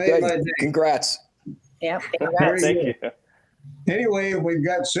just made my day. Congrats. Yeah. Thank you. Anyway, we've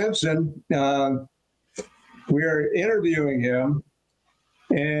got Simpson. We're interviewing him,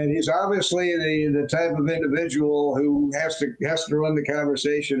 and he's obviously the type of individual who has to run the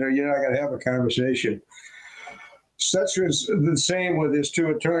conversation, or you're not going to have a conversation. Such was the same with his two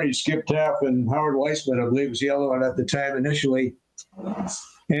attorneys, Skip Taft and Howard Weissman, I believe was the other one at the time initially.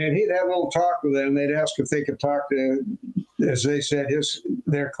 And he'd have a little talk with them. They'd ask if they could talk to, as they said,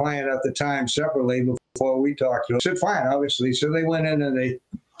 their client at the time separately before we talked to him. I said, fine, obviously. So they went in and they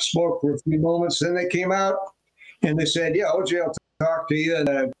spoke for a few moments. Then they came out and they said, yeah, OJ will talk to you.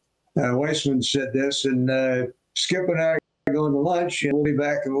 And Weissman said this, and Skip and I are going to lunch, and we'll be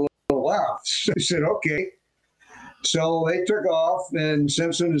back in a little while. So I said, okay. So they took off, and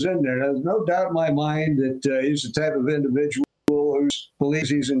Simpson is in there. There's no doubt in my mind that he's the type of individual who believes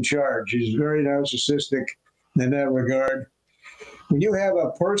he's in charge. He's very narcissistic in that regard. When you have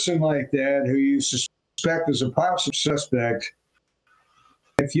a person like that who you suspect is a possible suspect,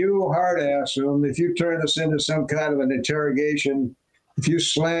 if you hard-ass him, if you turn this into some kind of an interrogation, if you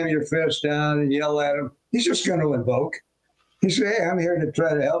slam your fist down and yell at him, he's just going to invoke. He says, hey, I'm here to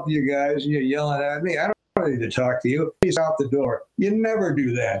try to help you guys, and you're yelling at me. I don't need to talk to you. He's out the door. You never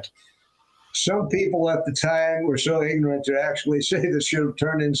do that. Some people at the time were so ignorant to actually say this should have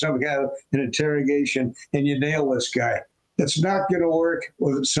turned in some kind of an interrogation, and you nail this guy. It's not going to work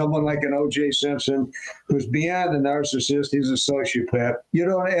with someone like an O.J. Simpson, who's beyond a narcissist. He's a sociopath. You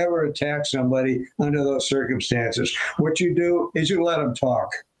don't ever attack somebody under those circumstances. What you do is you let them talk.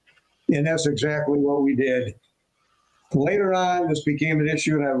 And that's exactly what we did. Later on, this became an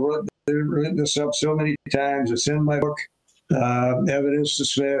issue, and I've written this up so many times. It's in my book, Evidence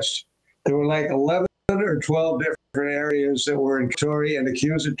Dismissed. There were like 11 or 12 different areas that were inculpatory and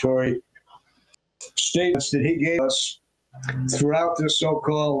accusatory statements that he gave us throughout this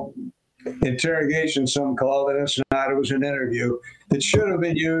so-called interrogation, some call it. It's not. It was an interview that should have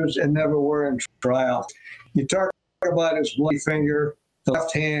been used and never were in trial. You talk about his bloody finger, the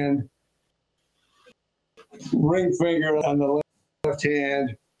left hand, ring finger on the left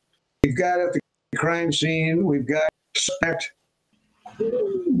hand. We've got at the crime scene, we've got suspect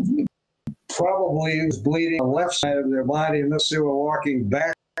probably was bleeding on the left side of their body unless they were walking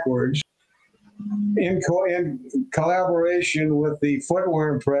backwards. In collaboration with the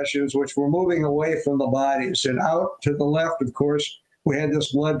footwear impressions, which were moving away from the bodies. And out to the left, of course, we had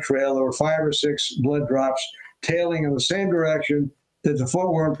this blood trail. There were 5 or 6 blood drops tailing in the same direction that the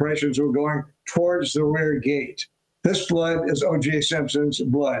footwear impressions were going towards the rear gate. This blood is O.J. Simpson's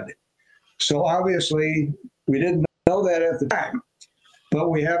blood. So obviously, we didn't know that at the time. But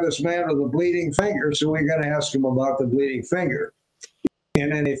we have this man with a bleeding finger, so we're going to ask him about the bleeding finger.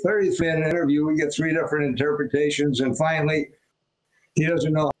 And in a 33-minute interview, we get 3 different interpretations, and finally, he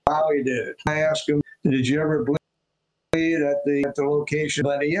doesn't know how he did it. I asked him, did you ever bleed at the location?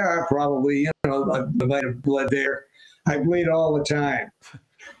 But yeah, probably, I might have bled there. I bleed all the time.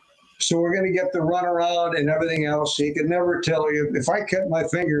 So we're going to get the runaround and everything else. He could never tell you. If I cut my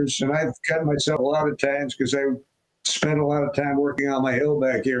fingers, and I've cut myself a lot of times because I spent a lot of time working on my hill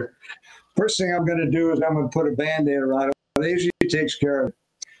back here, first thing I'm going to do is I'm going to put a Band-Aid around it. It usually takes care of it.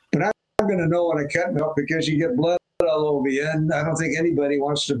 But I'm going to know when I cut me up because you get blood all over you, and I don't think anybody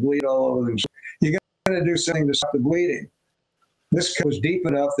wants to bleed all over themselves. You're going to do something to stop the bleeding. This was deep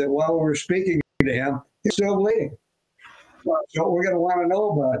enough that while we were speaking to him, he's still bleeding. So we're going to want to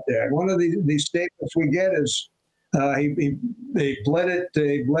know about that. One of these statements we get is they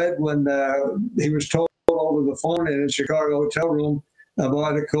bled when he was told over the phone in a Chicago hotel room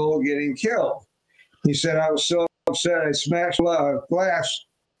about Nicole getting killed. He said, I was so upset I smashed a glass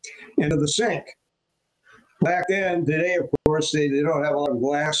into the sink. Back then, today, of course, they don't have a lot of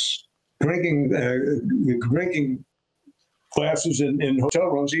glass drinking glasses in hotel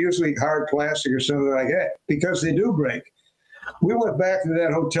rooms. They're usually hard plastic or something like that because they do break. We went back to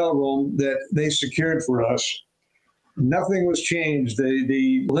that hotel room that they secured for us. Nothing was changed.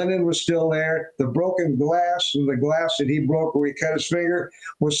 The linen was still there. The broken glass and the glass that he broke where he cut his finger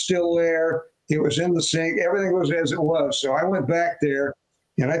was still there. It was in the sink. Everything was as it was. So I went back there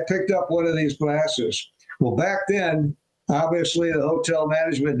and I picked up one of these glasses. Well, back then, obviously, the hotel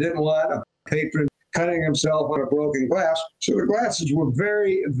management didn't want a patron cutting himself on a broken glass. So the glasses were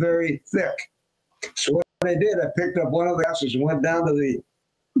very, very thick. So what I did, I picked up one of the glasses and went down to the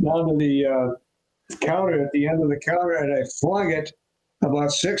counter at the end of the counter, and I flung it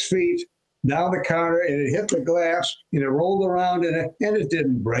about 6 feet down the counter, and it hit the glass, and it rolled around in it, and it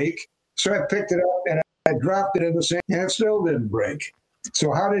didn't break. So I picked it up, and I dropped it in the sink, and it still didn't break.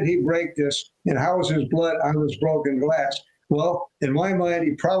 So how did he break this, and how was his blood on this broken glass? Well, in my mind,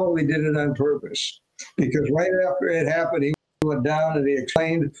 he probably did it on purpose, because right after it happened, he went down and he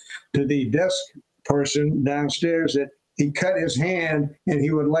explained to the desk person downstairs that he cut his hand and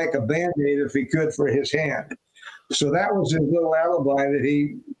he would like a Band-Aid if he could for his hand. So that was his little alibi that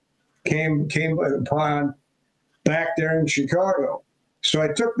he came upon back there in Chicago. So I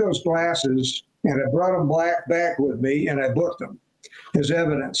took those glasses and I brought them back with me and I booked them as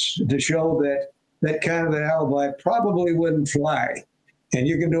evidence to show that that kind of an alibi probably wouldn't fly. And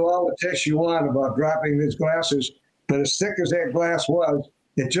you can do all the tests you want about dropping these glasses, but as thick as that glass was,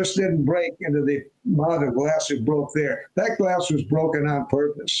 it just didn't break into the amount of glass that broke there. That glass was broken on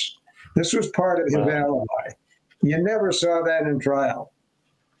purpose. This was part of his alibi. You never saw that in trial,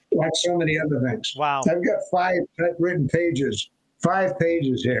 like so many other things. Wow. I've got 5 typewritten pages, 5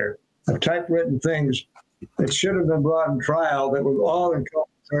 pages here of typewritten things that should have been brought in trial that were all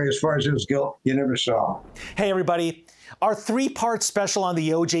inculpatory as far as his guilt. You never saw. Hey, everybody. Our 3-part special on the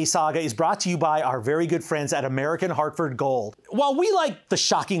OJ saga is brought to you by our very good friends at American Hartford Gold. While we like the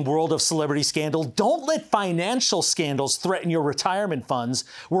shocking world of celebrity scandal, don't let financial scandals threaten your retirement funds.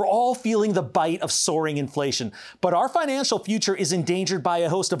 We're all feeling the bite of soaring inflation, but our financial future is endangered by a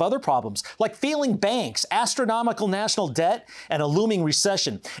host of other problems, like failing banks, astronomical national debt, and a looming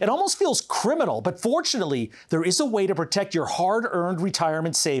recession. It almost feels criminal, but fortunately, there is a way to protect your hard-earned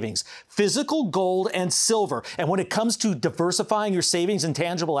retirement savings, physical gold and silver. And when it comes to diversifying your savings and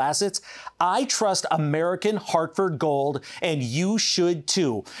tangible assets, I trust American Hartford Gold, and you should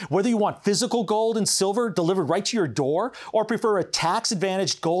too. Whether you want physical gold and silver delivered right to your door or prefer a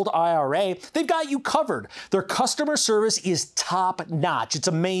tax-advantaged gold IRA, they've got you covered. Their customer service is top-notch. It's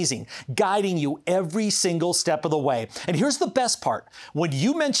amazing, guiding you every single step of the way. And here's the best part. When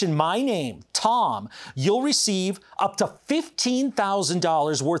you mention my name, Tom, you'll receive up to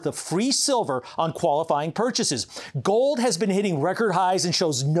 $15,000 worth of free silver on qualifying purchases. Gold has been hitting record highs and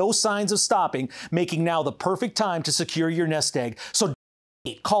shows no signs of stopping, making now the perfect time to secure your nest egg. So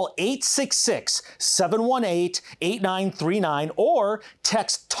call 866-718-8939 or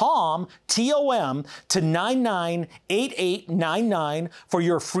text TOM, T-O-M, to 998899 for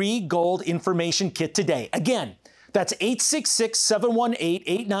your free gold information kit today. Again, that's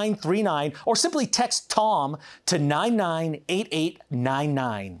 866-718-8939 or simply text TOM to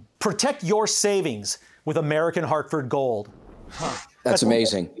 998899. Protect your savings with American Hartford Gold. That's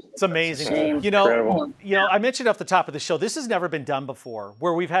amazing. It's amazing. You know, I mentioned off the top of the show, this has never been done before,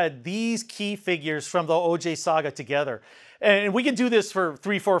 where we've had these key figures from the OJ saga together. And we can do this for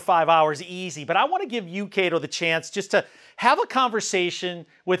 3, 4, 5 hours easy, but I want to give you, Kato, the chance just to have a conversation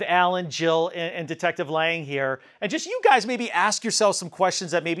with Allan, Jill, and Detective Lange here, and just you guys maybe ask yourself some questions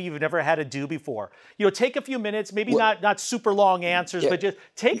that maybe you've never had to do before. You know, take a few minutes, maybe not super long answers, but just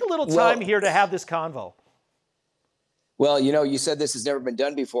take a little time here to have this convo. Well, you know, you said this has never been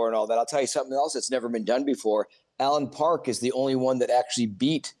done before and all that. I'll tell you something else that's never been done before. Allan Park is the only one that actually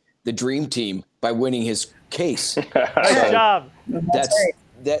beat the Dream Team by winning his case. Nice job.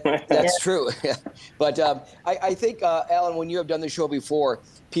 That's true. But I think, Allan, when you have done the show before,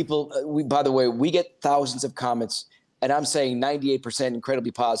 people, by the way, we get thousands of comments, and I'm saying 98%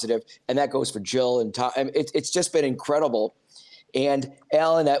 incredibly positive, and that goes for Jill and Tom. I mean, it's just been incredible. And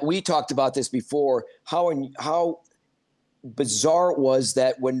Allan, we talked about this before, how bizarre it was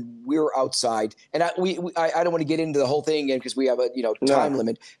that when we were outside, and I don't want to get into the whole thing again because we have a time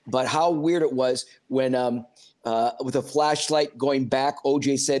limit, but how weird it was when with a flashlight going back,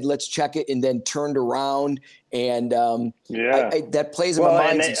 OJ said, "Let's check it," and then turned around, and that plays in my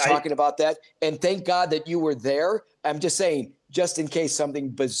mind since talking about that. And thank God that you were there. I'm just saying, just in case something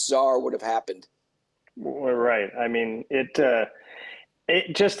bizarre would have happened. Right. I mean, it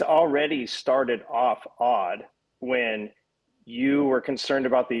just already started off odd when you were concerned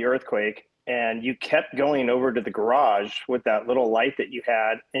about the earthquake and you kept going over to the garage with that little light that you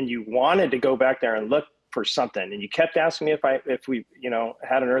had, and you wanted to go back there and look for something. And you kept asking me if we,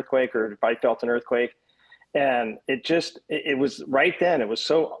 had an earthquake or if I felt an earthquake. And it was right then. It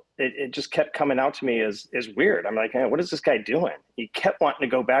was it just kept coming out to me as weird. I'm like, hey, what is this guy doing? He kept wanting to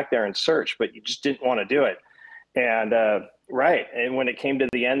go back there and search, but you just didn't want to do it. And right. And when it came to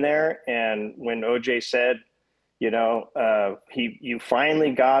the end there, and when OJ said, you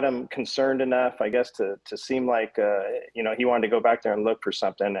finally got him concerned enough, I guess, to seem like, he wanted to go back there and look for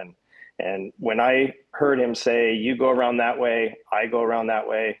something. And when I heard him say, you go around that way, I go around that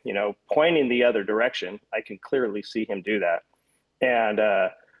way, pointing the other direction, I can clearly see him do that. And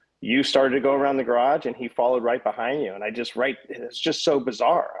you started to go around the garage and he followed right behind you. And it's just so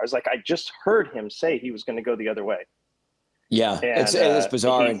bizarre. I was like, I just heard him say he was going to go the other way. Yeah, and it's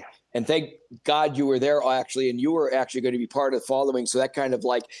bizarre. And thank God you were there, actually, and you were actually going to be part of the following. So that kind of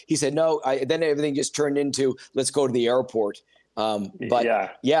he said, no, then everything just turned into, let's go to the airport. But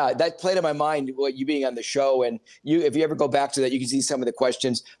yeah, that played in my mind, what you being on the show. And if you ever go back to that, you can see some of the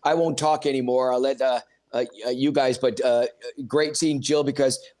questions. I won't talk anymore. I'll let you guys, but great seeing Jill,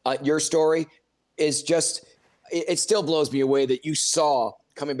 because your story is just, it still blows me away that you saw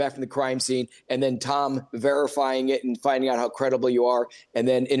coming back from the crime scene, and then Tom verifying it and finding out how credible you are, and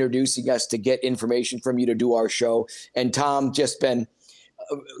then introducing us to get information from you to do our show. And Tom just been,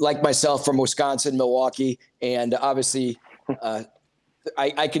 like myself, from Wisconsin, Milwaukee, and obviously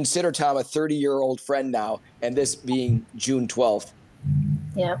I consider Tom a 30-year-old friend now, and this being June 12th.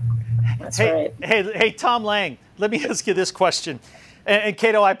 Yeah, that's right. Hey, Tom Lange, let me ask you this question. And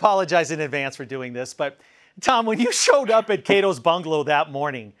Kato, I apologize in advance for doing this, but Tom, when you showed up at Kato's bungalow that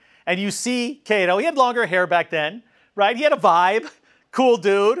morning and you see Kato, he had longer hair back then, right? He had a vibe, cool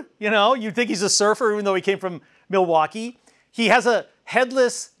dude, you know, you'd think he's a surfer even though he came from Milwaukee. He has a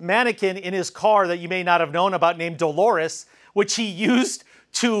headless mannequin in his car that you may not have known about named Dolores, which he used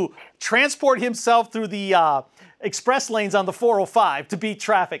to transport himself through the express lanes on the 405 to beat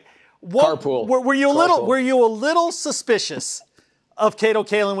traffic. Carpool. Were you a little suspicious of Kato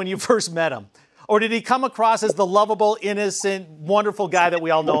Kaelin when you first met him? Or did he come across as the lovable, innocent, wonderful guy that we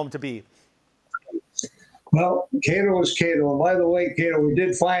all know him to be? Well, Kato was Kato. And by the way, Kato, we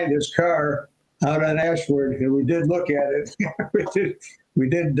did find his car out on Ashford, and we did look at it.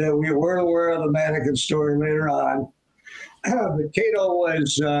 We were aware of the mannequin story later on. But Kato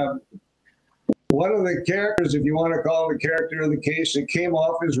was one of the characters, if you want to call it a character of the case, that came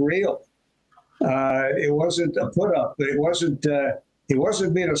off as real. It wasn't a put-up. He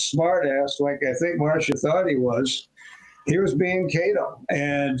wasn't being a smart-ass like I think Marcia thought he was. He was being Kato.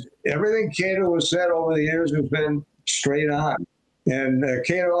 And everything Kato has said over the years has been straight on. And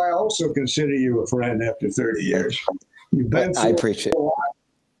Kato, I also consider you a friend after 30 years. You've been through I appreciate a lot,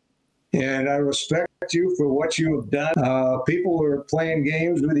 and I respect you for what you have done. People were playing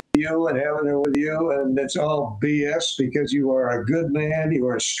games with you and having it with you, and it's all BS because you are a good man. You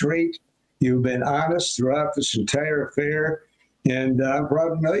are straight. You've been honest throughout this entire affair, and I'm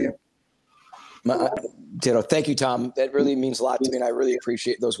proud to know you. Ditto. Thank you, Tom. That really means a lot to me, and I really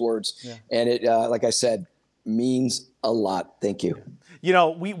appreciate those words. Yeah. And it, like I said, means a lot. Thank you. You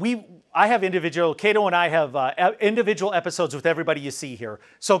know, I have Kato and I have individual episodes with everybody you see here.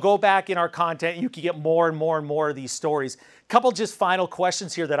 So go back in our content. You can get more and more and more of these stories. Couple just final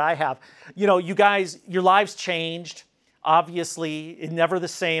questions here that I have. You know, you guys, your lives changed. Obviously, never the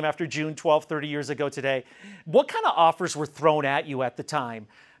same after June 12, 30 years ago today. What kind of offers were thrown at you at the time?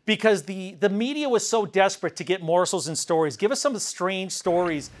 Because the media was so desperate to get morsels and stories. Give us some strange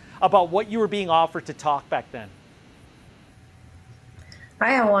stories about what you were being offered to talk back then.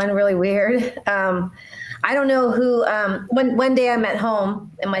 I have one really weird. I don't know who. One day I'm at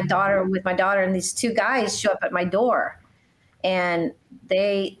home and with my daughter, and these two guys show up at my door, and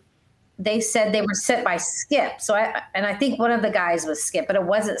they said they were sent by Skip. So I think one of the guys was Skip, but it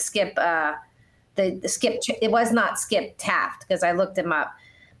wasn't Skip. It was not Skip Taft because I looked him up.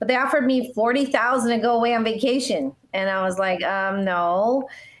 But they offered me $40,000 to go away on vacation, and I was like, no.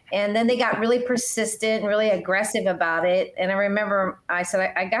 And then they got really persistent and really aggressive about it. And I remember I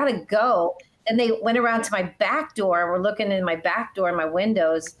said, I got to go. And they went around to my back door and were looking in my back door and my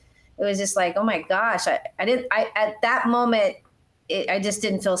windows. It was just like, oh my gosh. At that moment, I just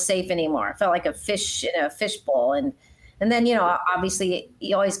didn't feel safe anymore. I felt like a fish in a fishbowl. And then, you know, obviously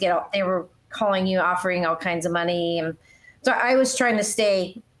you always they were calling you, offering all kinds of money. And so I was trying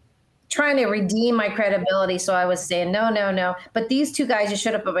to redeem my credibility. So I was saying, no. But these two guys who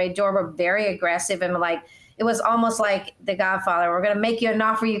showed up at my door were very aggressive. And like, it was almost like The Godfather. We're going to make you an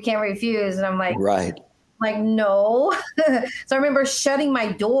offer you can't refuse. And I'm like, right. Like, no. So I remember shutting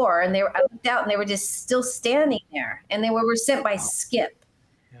my door, and I looked out and they were just still standing there. And they were sent by Skip.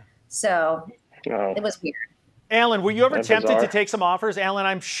 Yeah. So it was weird. Allan, were you ever tempted to take some offers? Allan,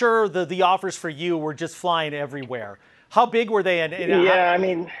 I'm sure the offers for you were just flying everywhere. How big were they? I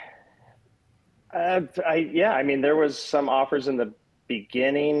mean, there was some offers in the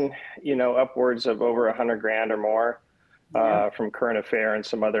beginning, you know, upwards of over $100,000 or more from Current Affair and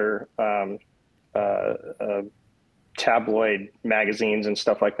some other tabloid magazines and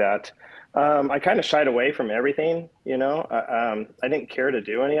stuff like that. I kind of shied away from everything, you know. I didn't care to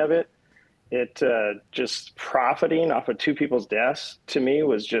do any of it. It just profiting off of two people's deaths to me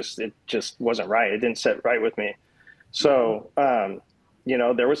was it just wasn't right. It didn't sit right with me. So, you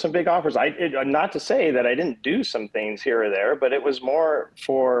know, there were some big offers. Not to say that I didn't do some things here or there, but it was more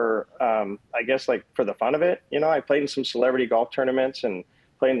for, I guess, like for the fun of it. You know, I played in some celebrity golf tournaments and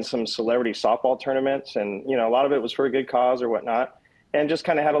played in some celebrity softball tournaments. And, you know, a lot of it was for a good cause or whatnot, and just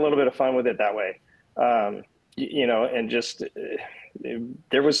kind of had a little bit of fun with it that way. you know, and just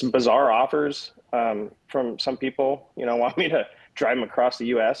there was some bizarre offers from some people, you know, want me to drive them across the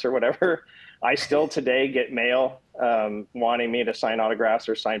U.S. or whatever. I still today get mail wanting me to sign autographs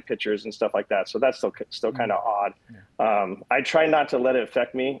or sign pictures and stuff like that. So that's still kind of odd. I try not to let it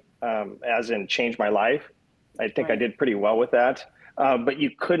affect me, as in change my life. I think I did pretty well with that. But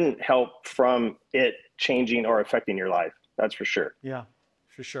you couldn't help from it changing or affecting your life. That's for sure. Yeah,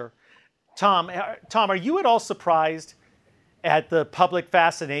 for sure. Tom, are you at all surprised at the public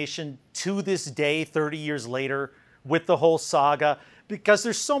fascination to this day, 30 years later, with the whole saga? Because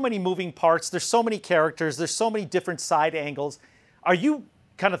there's so many moving parts, there's so many characters, there's so many different side angles. Are you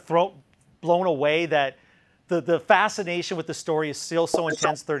kind of blown away that the fascination with the story is still so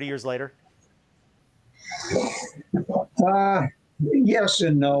intense 30 years later? Yes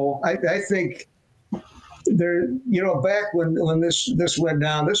and no. I think there, you know, back when this went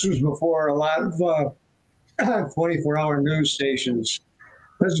down, this was before a lot of 24-hour news stations.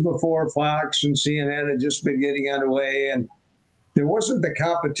 This is before Fox and CNN had just been getting underway, and there wasn't the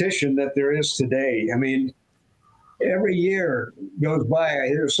competition that there is today. I mean, every year goes by, I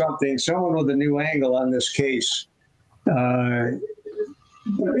hear someone with a new angle on this case.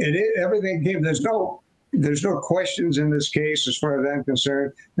 Everything came. There's no questions in this case as far as I'm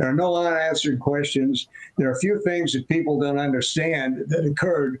concerned. There are no unanswered questions. There are a few things that people don't understand that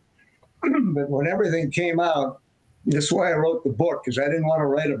occurred. But when everything came out, this is why I wrote the book, because I didn't want to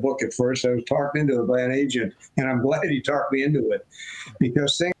write a book at first. I was talked into it by an agent, and I'm glad he talked me into it,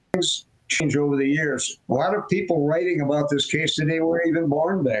 because things change over the years. A lot of people writing about this case today weren't even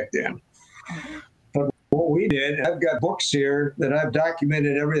born back then. But what we did, I've got books here that I've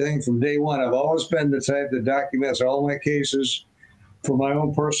documented everything from day one. I've always been the type that documents all my cases for my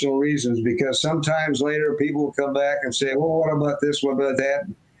own personal reasons, because sometimes later people will come back and say, well, what about this, what about that?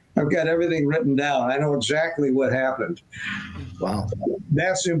 I've got everything written down. I know exactly what happened. Wow.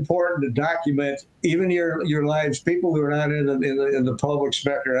 That's important to document, even your lives. People who are not in the public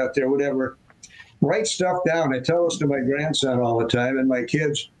specter out there, whatever, write stuff down. I tell this to my grandson all the time, and my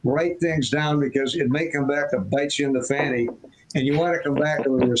kids, write things down, because it may come back to bite you in the fanny, and you want to come back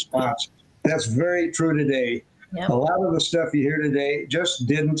with a response. That's very true today. Yep. A lot of the stuff you hear today just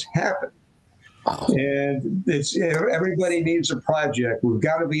didn't happen. And everybody needs a project. We've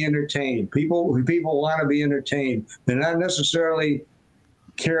got to be entertained. People want to be entertained. They not necessarily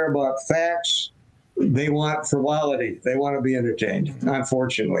care about facts. They want frivolity. They want to be entertained,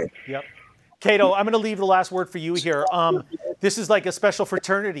 unfortunately. Yep. Kato, I'm going to leave the last word for you here. This is like a special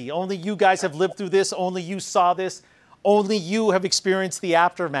fraternity. Only you guys have lived through this. Only you saw this. Only you have experienced the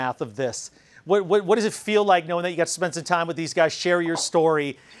aftermath of this. What does it feel like knowing that you got to spend some time with these guys, share your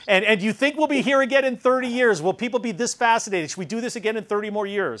story? And do you think we'll be here again in 30 years? Will people be this fascinated? Should we do this again in 30 more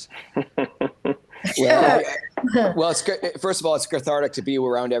years? Well, first of all, it's cathartic to be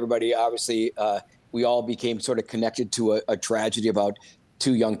around everybody. Obviously, we all became sort of connected to a tragedy about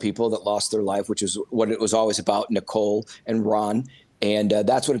two young people that lost their life, which is what it was always about, Nicole and Ron. And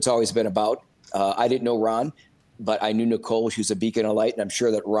that's what it's always been about. I didn't know Ron, but I knew Nicole. She was a beacon of light, and I'm sure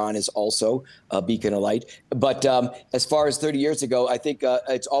that Ron is also a beacon of light. But as far as 30 years ago, I think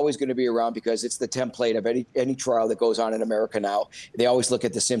it's always going to be around, because it's the template of any trial that goes on in America now. They always look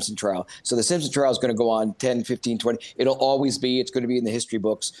at the Simpson trial. So the Simpson trial is going to go on 10, 15, 20. It'll always be. It's going to be in the history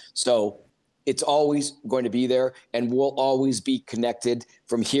books. So it's always going to be there, and we'll always be connected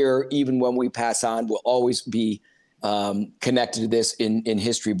from here. Even when we pass on, we'll always be connected to this in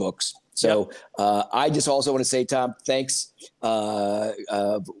history books. So I just also want to say, Tom, thanks.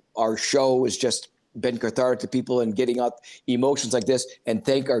 Our show has just been cathartic to people and getting out emotions like this, and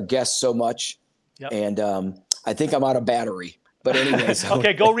thank our guests so much. Yep. And I think I'm out of battery. But anyway. So.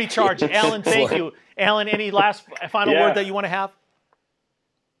 Okay, go recharge. Allan, thank you. Allan, any last final word that you want to have?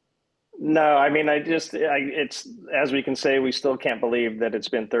 No, I mean, it's, as we can say, we still can't believe that it's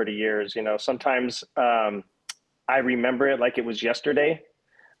been 30 years. You know, sometimes I remember it like it was yesterday.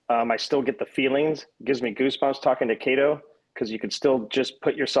 I still get the feelings. It gives me goosebumps talking to Kato, because you could still just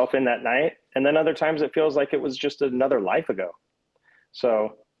put yourself in that night. And then other times it feels like it was just another life ago.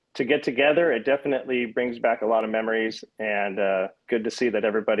 So to get together, it definitely brings back a lot of memories, and good to see that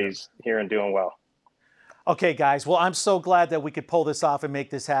everybody's here and doing well. Okay, guys. Well, I'm so glad that we could pull this off and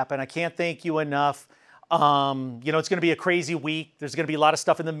make this happen. I can't thank you enough. You know, it's going to be a crazy week. There's going to be a lot of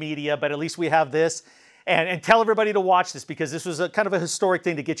stuff in the media, but at least we have this. And tell everybody to watch this, because this was a kind of a historic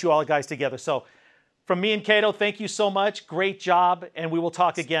thing to get you all guys together. So from me and Kato, thank you so much. Great job. And we will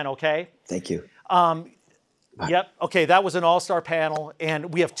talk again, okay? Thank you. Yep. Okay, that was an all-star panel,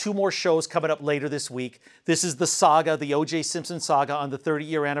 and we have 2 more shows coming up later this week. This is the saga, the O.J. Simpson saga on the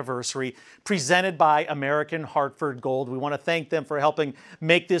 30-year anniversary, presented by American Hartford Gold. We want to thank them for helping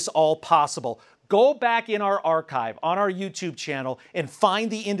make this all possible. Go back in our archive on our YouTube channel and find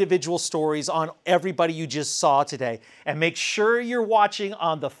the individual stories on everybody you just saw today. And make sure you're watching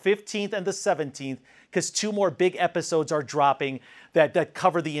on the 15th and the 17th, because 2 more big episodes are dropping that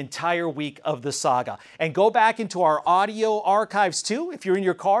cover the entire week of the saga. And go back into our audio archives too. If you're in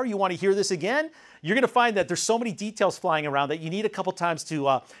your car, you want to hear this again, you're going to find that there's so many details flying around that you need a couple times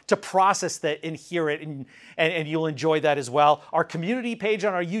to process that and hear it, and you'll enjoy that as well. Our community page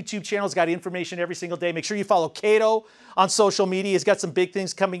on our YouTube channel has got information every single day. Make sure you follow Kato on social media. He's got some big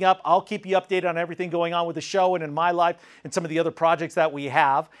things coming up. I'll keep you updated on everything going on with the show and in my life and some of the other projects that we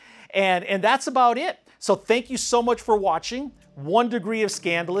have. And that's about it. So thank you so much for watching 1 Degree of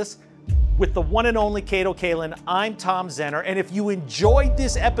Scandalous with the one and only Kato Kaelin. I'm Tom Zenner, and if you enjoyed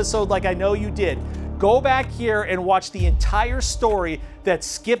this episode like I know you did, go back here and watch the entire story that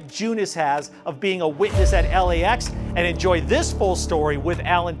Skip Junis has of being a witness at LAX, and enjoy this full story with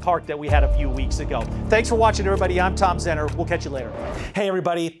Allan Park that we had a few weeks ago. Thanks for watching, everybody. I'm Tom Zenner. We'll catch you later. Hey,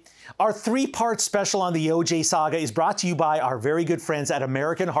 everybody. Our 3-part special on the OJ saga is brought to you by our very good friends at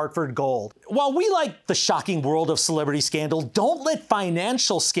American Hartford Gold. While we like the shocking world of celebrity scandal, don't let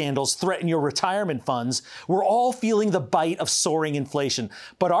financial scandals threaten your retirement funds. We're all feeling the bite of soaring inflation,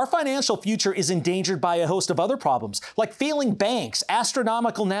 but our financial future is endangered by a host of other problems, like failing banks,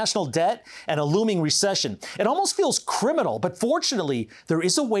 astronomical national debt, and a looming recession. It almost feels criminal, but fortunately, there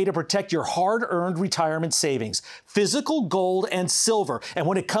is a way to protect your hard-earned retirement savings: physical gold and silver. And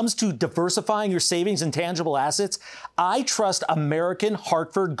when it comes to diversifying your savings and tangible assets, I trust American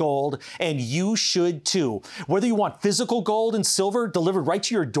Hartford Gold, and you should too. Whether you want physical gold and silver delivered right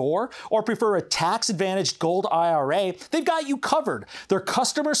to your door or prefer a tax-advantaged gold IRA, they've got you covered. Their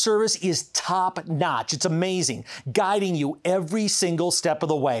customer service is top-notch. It's amazing, guiding you every single step of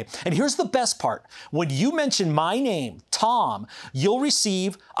the way. And here's the best part. When you mention my name, Tom, you'll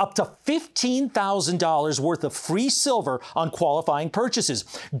receive up to $15,000 worth of free silver on qualifying purchases.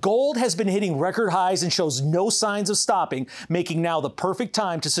 Gold has been hitting record highs and shows no signs of stopping, making now the perfect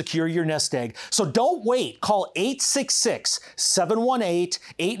time to secure your nest egg. So don't wait. Call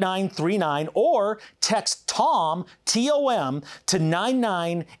 866-718-8939 or text TOM, T-O-M, to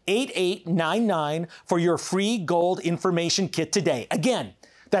 998899 for your free gold information kit today. Again,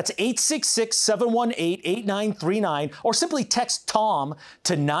 that's 866-718-8939, or simply text TOM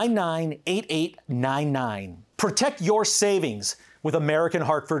to 998899. Protect your savings with American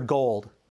Hartford Gold.